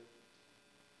Israel.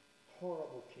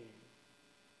 Horrible king.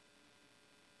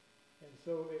 And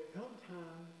so it come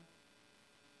time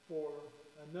for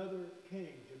another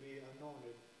king to be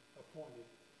anointed, appointed.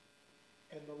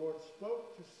 And the Lord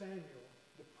spoke to Samuel,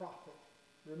 the prophet.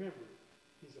 Remember,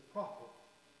 he's a prophet.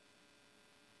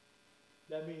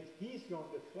 That means he's going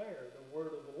to declare the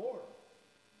word of the Lord,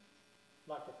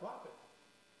 like a prophet.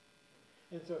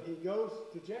 And so he goes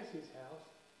to Jesse's house.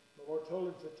 The Lord told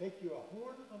him to take you a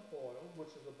horn of oil, which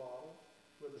is a bottle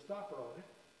with a stopper on it.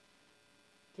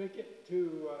 Took it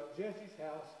to Jesse's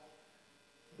house.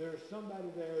 There's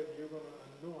somebody there that you're going to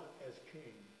anoint as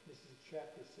king. This is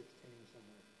chapter 16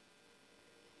 somewhere.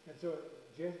 And so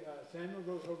Samuel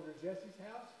goes over to Jesse's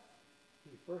house.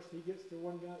 He gets to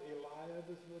one guy, Eliab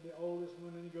is the oldest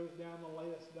one, and he goes down the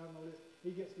list.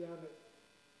 He gets down to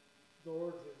the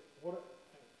Lord said,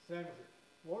 Samuel said,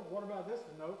 Lord, what about this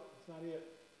one? Nope, that's not it.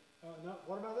 No,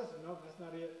 what about this one? Nope, that's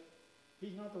not it.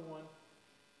 He's not the one.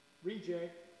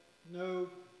 Reject. No.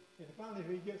 And finally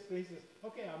he gets to, he says,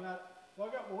 okay, I'm out. Well,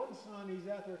 I got one son, he's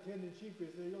out there tending sheep.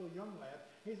 He's a little young lad.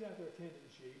 He's out there tending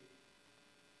sheep.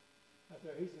 Out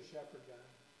there, he's a shepherd guy.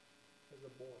 As a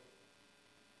boy.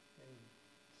 And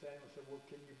Samuel said, well,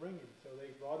 can you bring him? So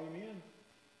they brought him in.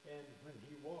 And when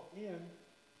he walked in,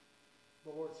 the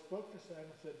Lord spoke to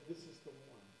Samuel and said, this is the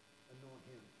one. Anoint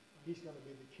him. He's going to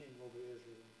be the king over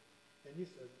Israel. And you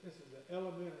said, this is an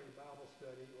elementary Bible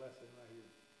study lesson right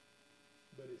here.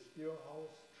 But it still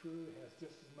holds true, has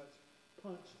just as much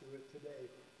punch to it today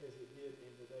as it did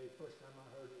in the day. First time I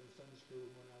heard it in Sunday school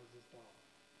when I was just taught.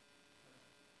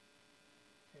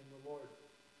 And the Lord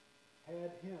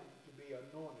had him to be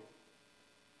anointed.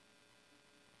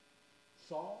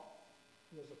 Saul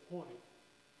was appointed.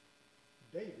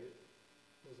 David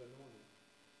was anointed.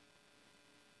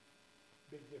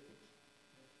 Big difference.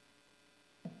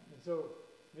 And so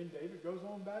then David goes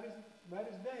on about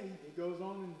his day. He goes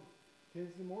on and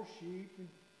tends to more sheep and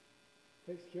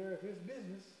takes care of his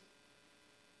business.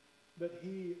 But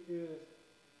he is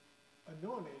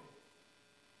anointed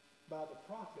by the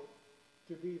prophet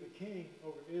to be the king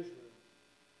over Israel.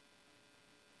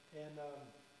 And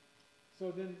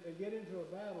so then they get into a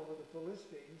battle with the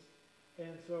Philistines.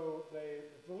 And so the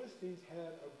Philistines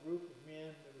had a group of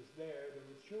men that was there. There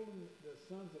were children, the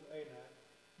sons of Anak.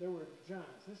 There were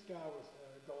giants. This guy was,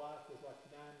 Goliath was like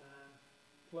 9'9",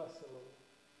 plus a little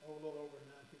over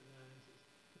 9 feet 9 inches,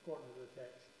 according to the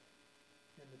text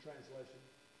and the translation.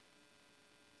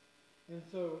 And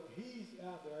so he's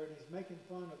out there and he's making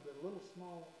fun of the little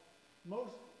small,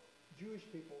 most Jewish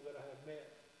people that I have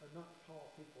met are not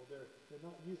tall people. They're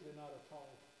usually not a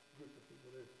tall group of people.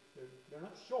 They're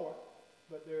not short,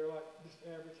 but they're like just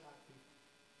average height people.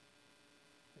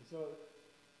 And so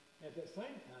at that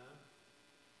same time,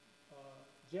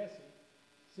 Jesse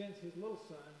sends his little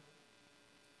son,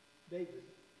 David,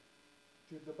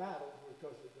 to the battle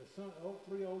because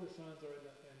three older sons are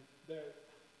and they're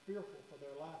fearful for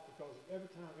their life because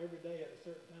every day at a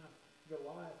certain time,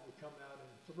 Goliath would come out and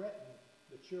threaten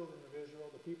the children of Israel,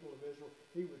 the people of Israel.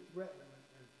 He would threaten them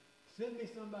and send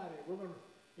me somebody. We're going to,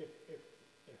 if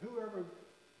whoever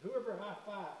I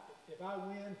fight, if I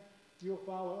win, you'll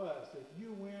follow us. If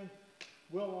you win,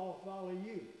 we'll all follow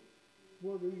you.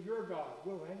 We'll be your God.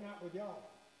 We'll hang out with y'all.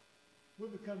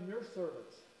 We'll become your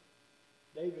servants.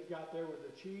 David got there with the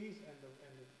cheese and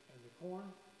the corn,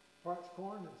 parched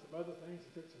corn and some other things. He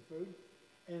took some food.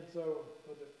 And so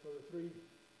for the three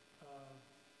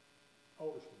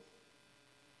oldest ones.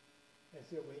 And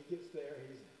so when he gets there,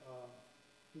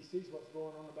 he sees what's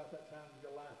going on about that time of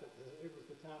Goliath. It was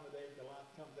the time of day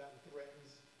Goliath comes out and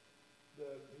threatens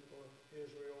the people of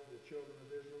Israel, the children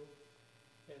of Israel.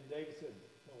 And David said,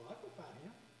 well, I could fight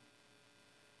him.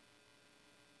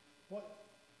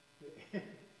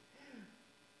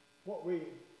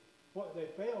 What they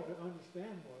failed to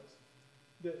understand was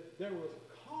that there was a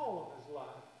call on his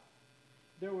life.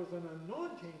 There was an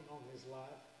anointing on his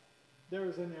life. There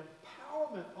is an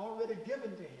empowerment already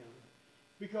given to him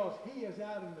because he is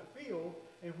out in the field,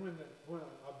 and when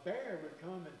a bear would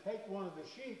come and take one of the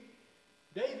sheep,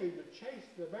 David would chase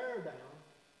the bear down,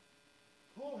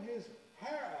 pull his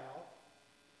hair out,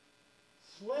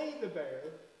 slay the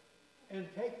bear, and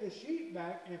take the sheep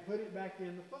back and put it back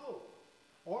in the fold.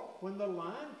 Or when the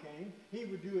lion came, he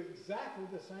would do exactly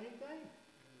the same thing.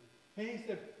 And he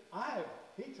said,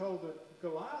 he told the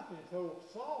Goliath and told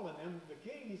Saul and them, the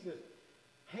king, he says,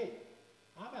 hey,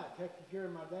 I'm out taking care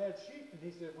of my dad's sheep. And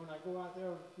he said, when I go out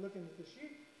there looking at the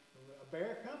sheep, a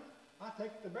bear comes, I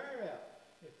take the bear out.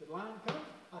 If the lion comes,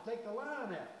 I take the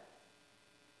lion out.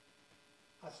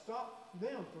 I stop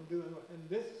them from doing it. And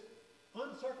this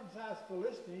Uncircumcised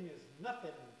Philistine is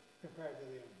nothing compared to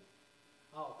them.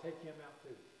 I'll take him out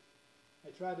too.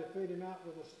 They tried to fit him out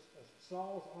with a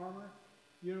Saul's armor.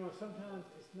 You know, sometimes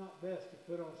it's not best to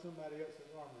put on somebody else's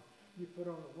armor. You put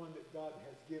on the one that God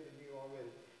has given you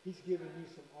already. He's given you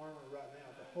some armor right now,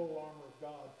 the whole armor of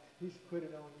God. He's put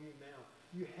it on you now.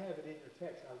 You have it in your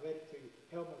text. I read it to you.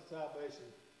 Helmet of salvation,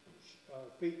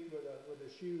 feet with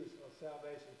the shoes of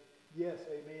salvation. Yes,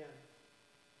 amen.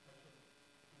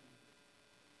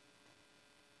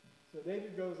 So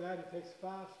David goes out, he takes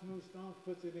 5 smooth stones,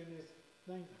 puts it in his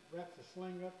thing, wraps a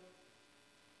sling up,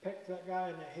 pecks that guy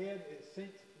in the head,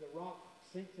 the rock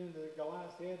sinks into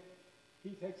Goliath's head.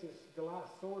 He takes his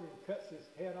Goliath's sword and cuts his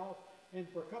head off. And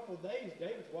for a couple of days,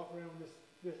 David's walking around with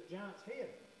this giant's head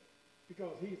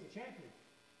because he's the champion.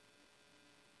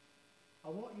 I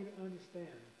want you to understand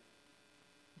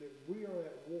that we are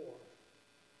at war,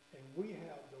 and we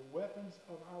have the weapons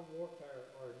of our warfare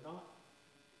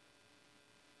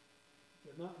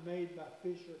they're not made by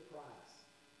Fisher Price.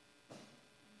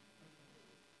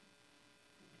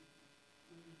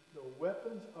 The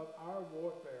weapons of our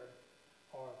warfare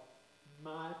are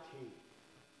mighty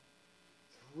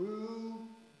through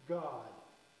God,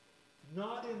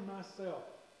 not in myself.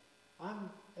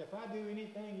 If I do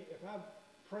anything, if I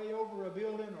pray over a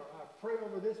building, or I pray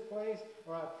over this place,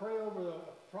 or I pray over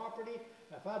a property,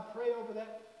 if I pray over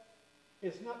that,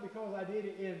 it's not because I did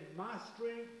it in my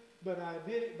strength, but I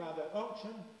did it by the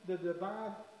unction, the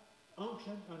divine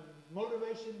unction and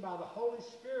motivation by the Holy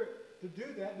Spirit to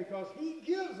do that, because He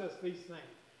gives us these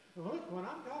things. And look, when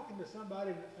I'm talking to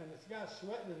somebody and this guy's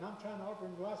sweating and I'm trying to offer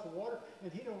him a glass of water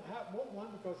and he don't want one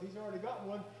because he's already got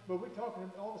one, but we're talking,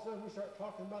 all of a sudden we start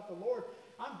talking about the Lord,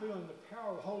 I'm feeling the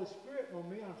power of the Holy Spirit on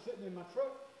me. I'm sitting in my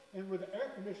truck and with the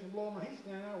air conditioner blowing on, he's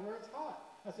standing out where it's hot.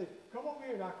 I said, come over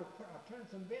here, I turn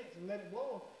some vents and let it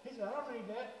blow. He said, I don't need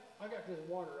that. I got this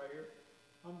water right here.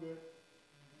 I'm good.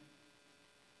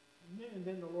 And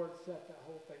then the Lord set that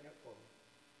whole thing up for me.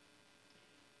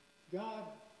 God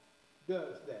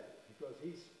does that because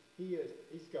He's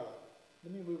God.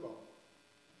 Let me move on.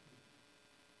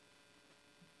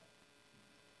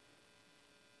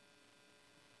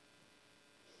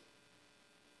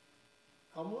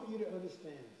 I want you to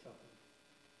understand something.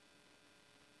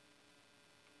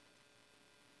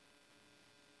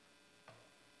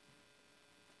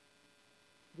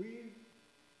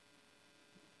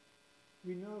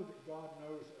 We know that God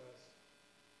knows us.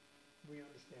 We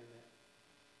understand that.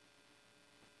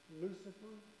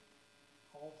 Lucifer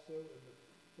also, and the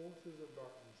forces of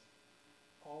darkness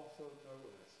also know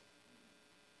us.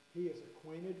 He is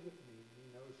acquainted with me. He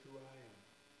knows who I am.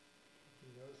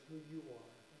 He knows who you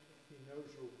are. He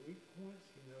knows your weak points.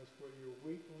 He knows where your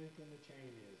weak link in the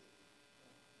chain is.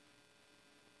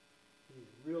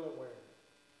 He's real aware.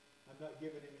 I'm not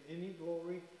giving him any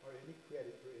glory or any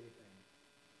credit for anything.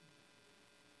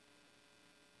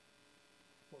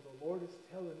 What the Lord is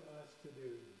telling us to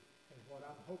do, and what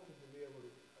I'm hoping to be able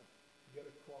to get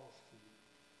across to you,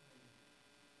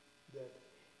 that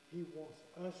He wants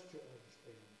us to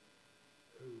understand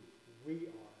who we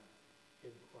are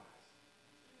in Christ.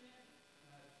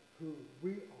 Who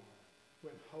we are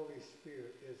when Holy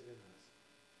Spirit is in us.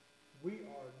 We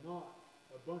are not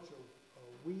a bunch of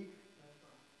weak,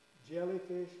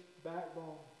 jellyfish,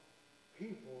 backbone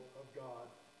people of God.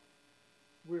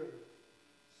 We're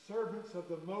servants of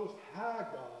the Most High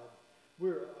God.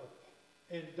 We're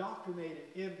indoctrinated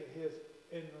into His,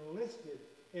 enlisted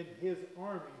in His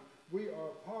army. We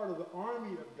are part of the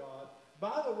army of God.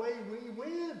 By the way, we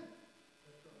win.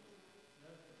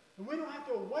 And we don't have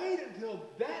to wait until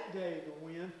that day to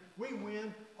win. We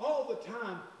win all the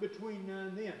time between now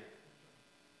and then.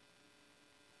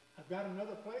 I've got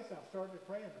another place I've started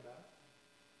praying about.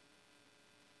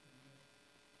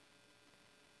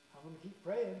 I'm going to keep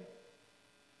praying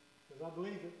because I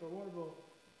believe that the Lord will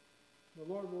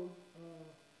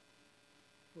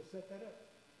set that up.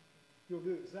 He'll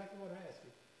do exactly what I ask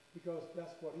him because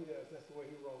that's what He does. That's the way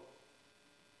He rolls.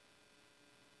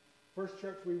 First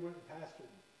church we went and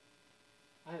pastored,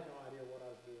 I had no idea what I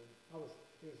was doing. It was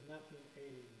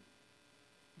 1980.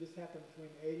 This happened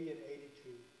between 80 and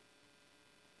 82.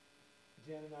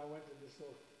 Jen and I went to this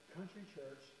little country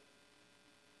church,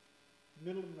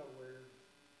 middle of nowhere,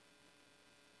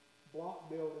 block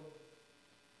building,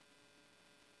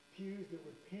 pews that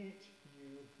would pinch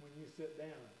you when you sit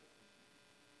down.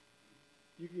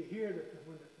 You could hear it's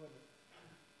kind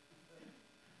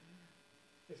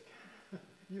of,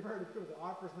 you've heard the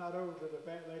opera's not over till the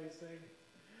fat lady sings.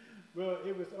 Well,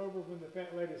 it was over when the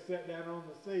fat lady sat down on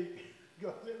the seat. It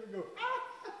would go,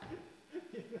 ah!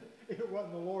 It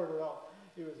wasn't the Lord at all.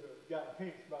 It was a guy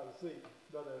pinched by the seat.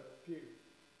 Brother Pugh.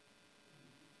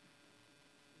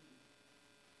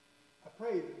 I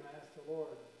prayed and I asked the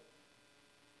Lord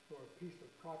for a piece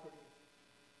of property.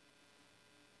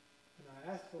 And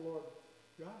I asked the Lord,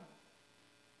 God,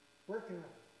 where can I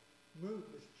move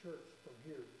this church from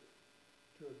here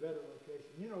to a better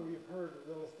location? You know, we've heard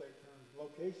the real estate terms,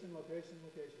 location, location,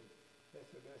 location.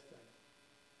 That's the best thing.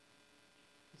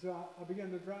 So I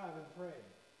began to drive and pray.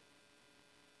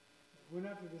 Went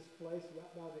out to this place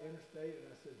right by the interstate, and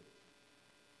I said,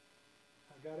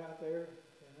 I got out there,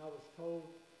 and I was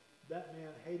told that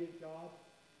man hated God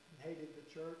and hated the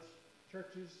church,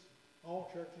 churches,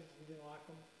 all churches. He didn't like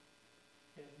them,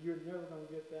 and you're never going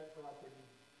to get that property.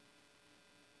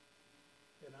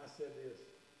 And I said this,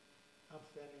 I'm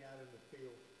standing out in the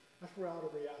field. That's where I ought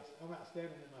to be. I'm out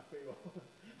standing in my field.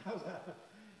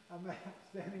 I'm out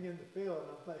standing in the field,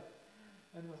 and I'm thinking,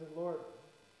 and I said, Lord,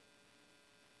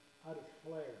 I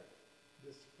declare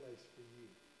this place for you.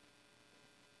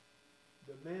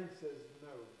 The man says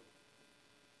no.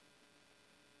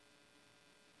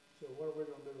 So what are we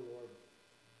going to do, Lord?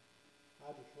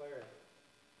 I declare.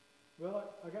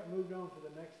 Well, I got moved on to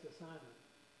the next assignment.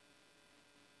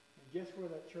 And guess where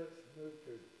that church moved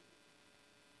to?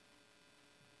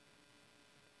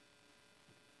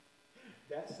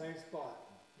 That same spot,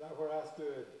 right where I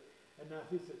stood. And now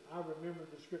he said, I remember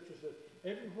the scripture says,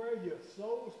 everywhere your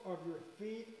soles of your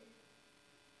feet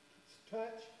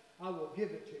touch, I will give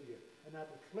it to you. And I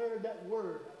declared that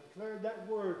word.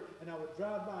 And I would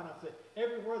drive by and I said,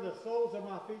 everywhere the soles of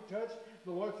my feet touch,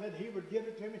 the Lord said he would give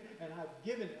it to me. And I've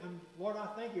given it. Lord, I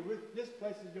thank you. This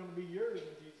place is going to be yours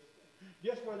in Jesus' name.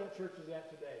 Guess where that church is at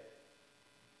today?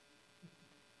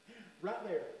 Right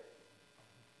there.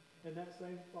 In that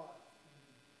same spot.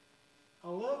 I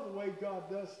love the way God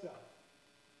does stuff.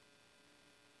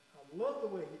 I love the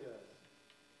way he does.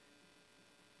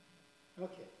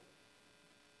 Okay.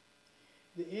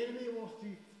 The enemy wants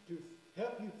to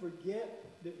help you forget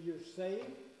that you're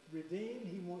saved, redeemed.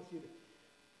 He wants you to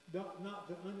not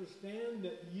to understand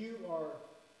that you are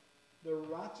the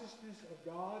righteousness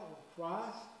of God in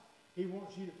Christ. He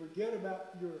wants you to forget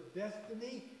about your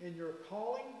destiny and your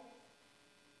calling.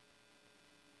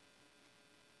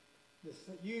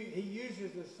 He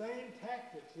uses the same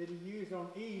tactics that he used on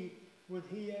Eve when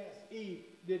he asked Eve,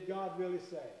 did God really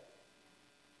say?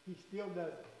 He still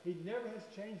does it. He never has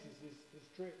changed his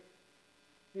trick.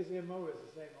 His MO is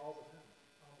the same all the time.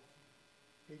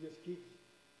 He just keeps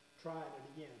trying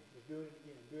it again. Just doing it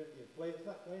again, It's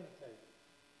like playing a tape.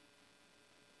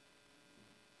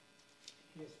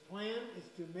 His plan is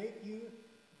to make you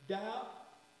doubt,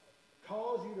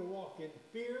 cause you to walk in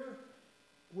fear,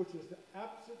 which is the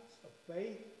absence of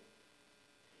faith.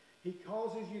 He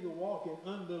causes you to walk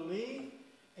in unbelief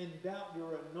and doubt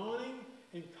your anointing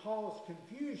and cause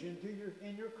confusion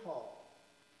in your call.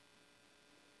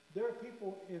 There are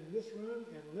people in this room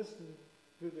and listening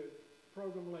to the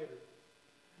program later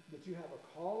that you have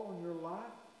a call on your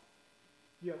life.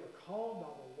 You have a call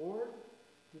by the Lord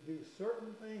to do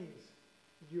certain things.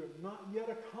 You have not yet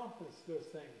accomplished those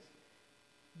things.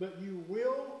 But you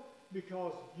will,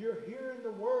 because you're hearing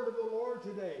the word of the Lord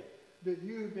today, that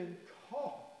you've been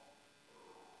called.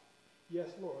 Yes,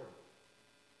 Lord.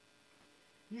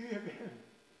 You have been,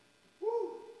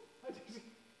 whoo,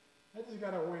 I just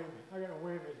got a whammy. I got a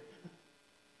whammy.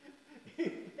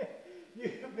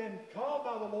 You have been called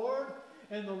by the Lord,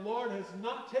 and the Lord has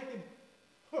not taken,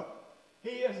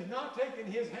 he has not taken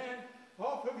his hand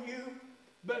off of you,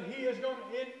 but he is going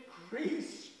to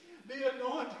increase the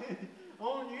anointing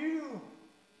on you.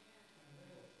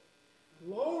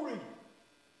 Glory.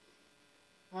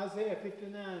 Isaiah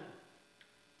 59,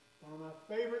 one of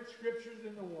my favorite scriptures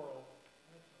in the world.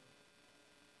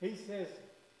 He says,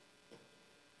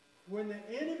 when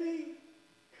the enemy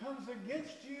comes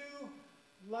against you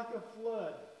like a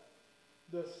flood,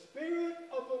 the Spirit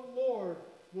of the Lord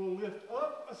will lift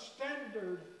up a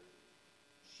standard,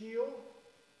 shield,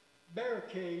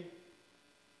 barricade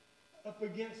up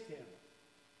against him.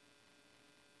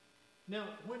 Now,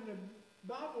 when the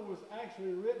Bible was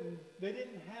actually written, they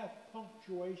didn't have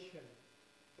punctuation.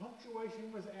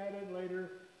 Punctuation was added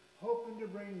later, hoping to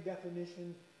bring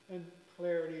definition and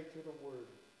clarity to the word.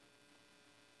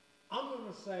 I'm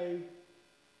going to say,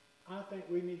 I think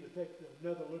we need to take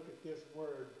another look at this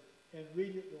word and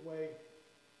read it the way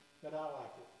that I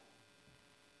like it.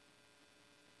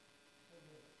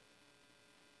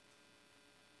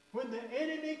 When the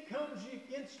enemy comes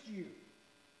against you,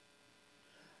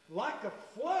 like a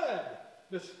flood,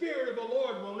 the Spirit of the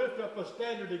Lord will lift up a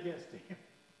standard against him.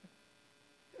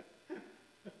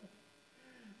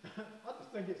 I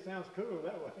just think it sounds cool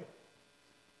that way.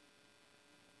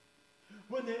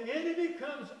 When the enemy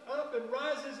comes up and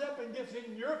rises up and gets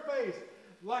in your face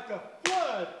like a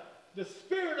flood, the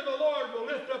Spirit of the Lord will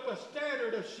lift up a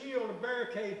standard, a shield, a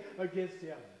barricade against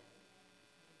him.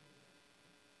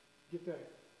 Get that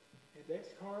index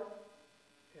card,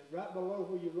 and right below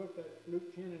where you wrote that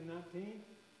Luke 10 and 19,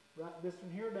 write this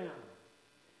one here down.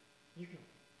 You can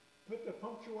put the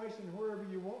punctuation wherever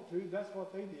you want to. That's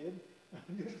what they did.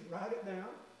 Just write it down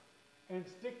and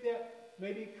stick that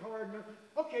maybe card.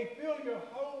 Okay, fill your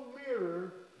whole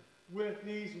mirror with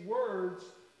these words.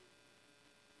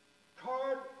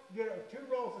 Card, get 2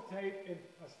 rolls of tape and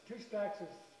 2 stacks of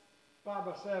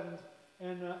 5x7s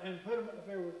and put them up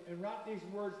there and write these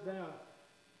words down.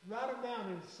 Write them down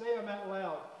and say them out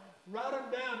loud. Write them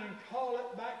down and call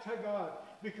it back to God.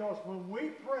 Because when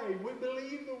we pray, we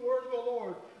believe the word of the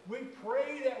Lord. We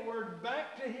pray that word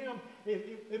back to him.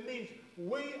 It means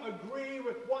we agree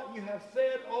with what you have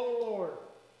said, O Lord.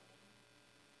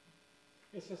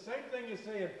 It's the same thing as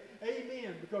saying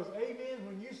amen. Because amen,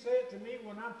 when you say it to me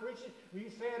when I'm preaching, when you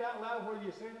say it out loud, whether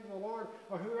you're saying it to the Lord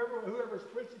or whoever's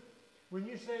preaching, when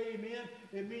you say amen,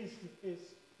 it means the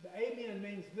amen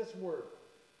means this word.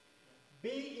 Be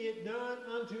it done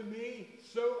unto me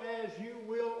so as you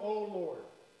will, O Lord.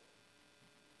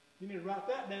 You need to write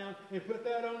that down and put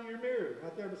that on your mirror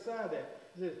right there beside that.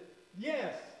 It says,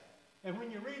 yes. And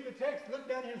when you read the text, look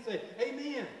down here and say,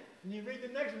 amen. And you read the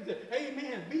next one and say,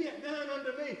 amen. Be it done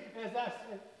unto me as I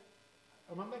said.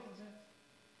 Am I making sense?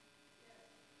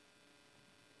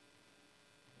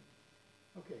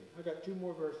 Okay, I got 2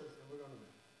 more verses and we're going to move.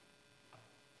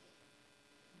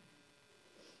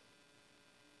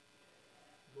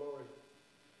 Glory.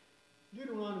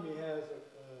 Deuteronomy is a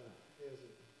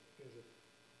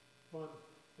fun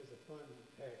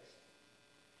text.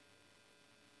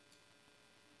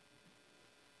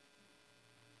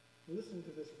 Listen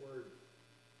to this word.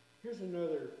 Here's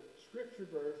another scripture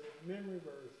verse, memory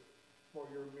verse for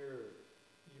your mirror,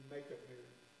 your makeup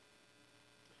mirror.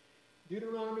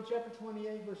 Deuteronomy chapter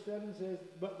 28 verse 7 says,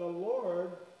 but the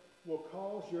Lord will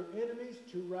cause your enemies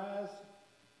to rise.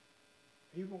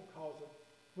 He won't cause them.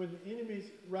 When the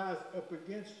enemies rise up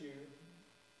against you,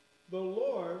 the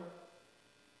Lord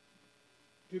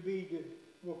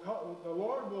will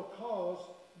cause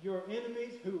your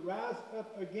enemies who rise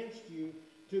up against you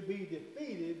to be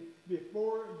defeated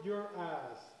before your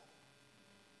eyes.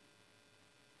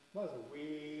 That was a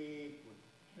weak one.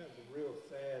 That was a real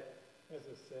sad. That's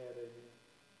a sad amen.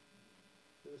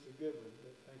 It was a good one.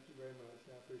 Thank you very much.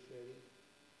 I appreciate it.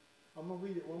 I'm going to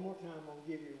read it one more time. I'm going to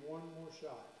give you one more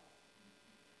shot.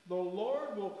 The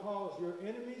Lord will cause your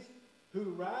enemies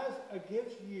who rise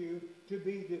against you to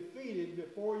be defeated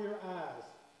before your eyes.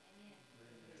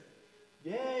 Amen.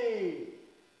 Yea!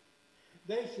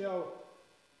 They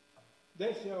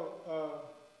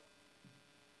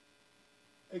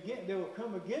will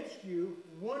come against you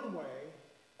one way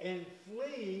and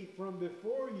flee from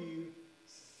before you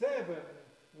 7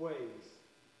 ways.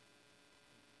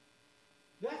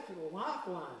 That's a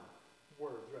lifeline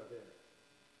words right there.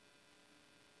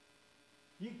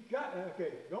 You got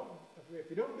okay. If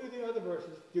you don't do the other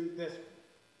verses, do this one,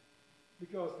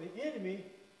 because the enemy,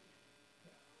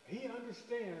 he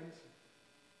understands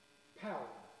power.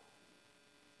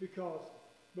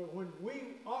 But when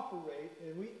we operate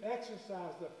and we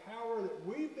exercise the power that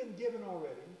we've been given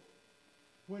already,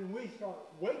 when we start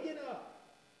waking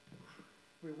up,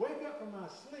 we wake up from our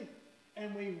sleep,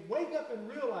 and we wake up and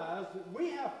realize that we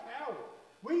have power.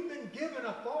 We've been given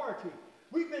authority.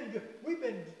 We've been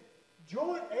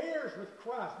joint heirs with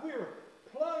Christ. We are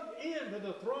plugged into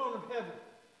the throne of heaven.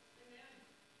 Amen.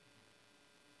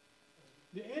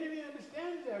 The enemy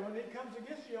understands that when it comes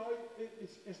against you,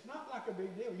 it's not like a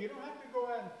big deal. You don't have to go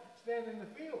out and stand in the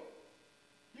field.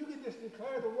 You can just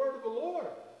declare the word of the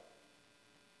Lord.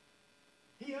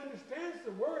 He understands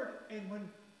the word, and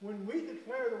when we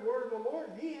declare the word of the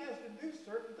Lord, he has to do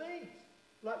certain things,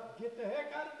 like get the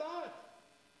heck out of Dodge.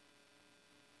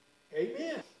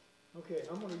 Amen. Okay, I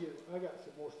got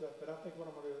some more stuff, but I think what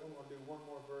I'm going to do, I'm going to do one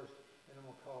more verse, and I'm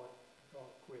going to call it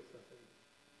quits, I think.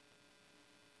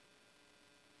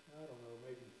 I don't know,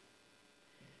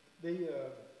 maybe.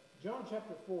 John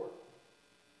chapter 4,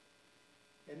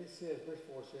 and it says, verse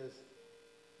 4 says,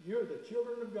 you're the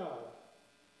children of God,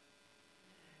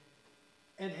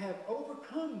 and have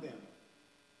overcome them,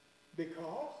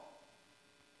 because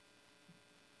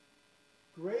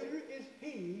greater is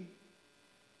he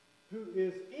who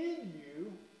is in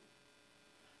you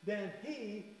than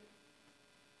he.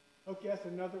 Okay, that's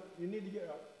another. You need to get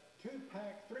 3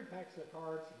 packs of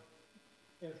cards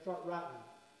and start writing.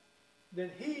 Than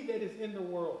he that is in the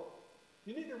world.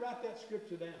 You need to write that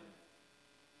scripture down.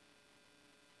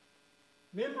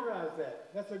 Memorize that.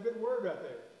 That's a good word right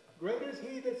there. Greater is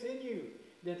he that's in you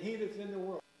than he that's in the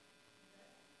world.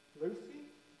 Lucy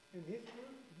and his group.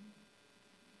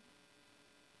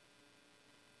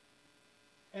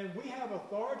 And we have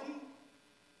authority.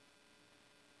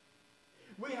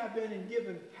 We have been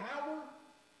given power.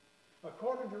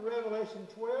 According to Revelation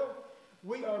 12,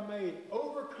 we are made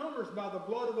overcomers by the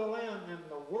blood of the Lamb and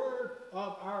the word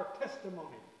of our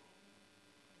testimony.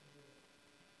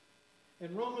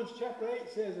 And Romans chapter 8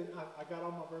 says, and I got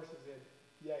all my verses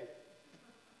in, yay.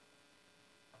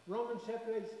 Romans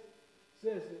chapter 8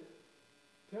 says,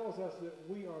 tells us that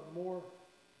we are more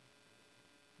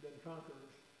than conquerors.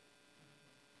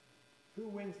 Who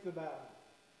wins the battle?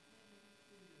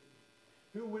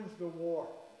 Who wins the war?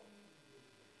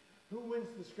 Who wins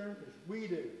the skirmish? We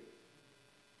do.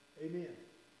 Amen.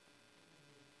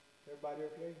 Everybody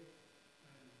okay?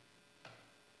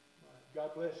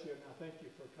 God bless you, and I thank you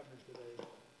for coming today.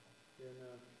 And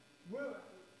well,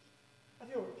 I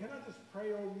tell you what, can I just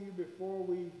pray over you before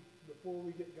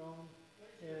we get gone?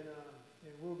 And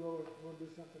we'll do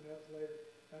something else later.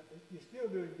 You're still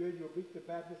doing good. You'll beat the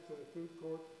Baptist to the food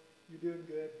court. You're doing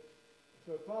good.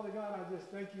 So, Father God, I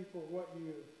just thank you for what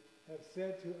you have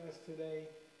said to us today.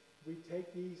 We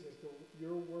take these as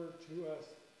your word to us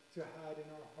to hide in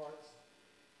our hearts.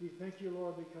 We thank you,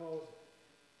 Lord, because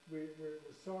we're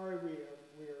sorry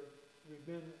we've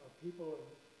been a people of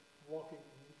walking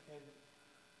in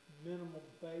minimum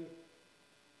faith,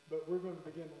 but we're going to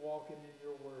begin walking in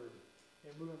your word,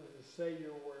 and we're going to say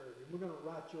your word, and we're going to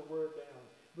write your word down.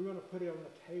 We're going to put it on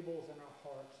the tables in our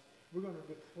hearts. We're going to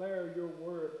declare your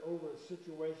word over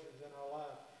situations in our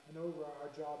life, and over our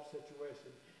job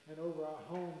situation, and over our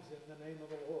homes in the name of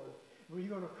the Lord. We're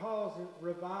going to cause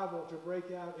revival to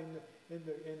break out in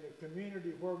the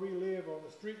community where we live, on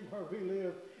the street where we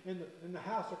live, in the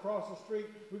house across the street.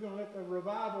 We're going to let the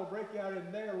revival break out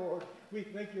in there, Lord. We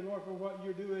thank you, Lord, for what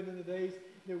you're doing in the days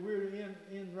that we're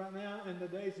in right now, and the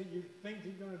days that you think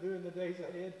you're going to do in the days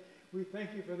ahead. We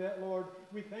thank you for that, Lord.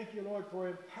 We thank you, Lord, for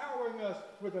empowering us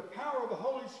with the power of the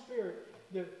Holy Spirit,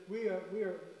 that we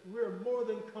are more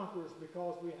than conquerors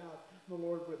because we have the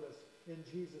Lord with us in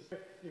Jesus.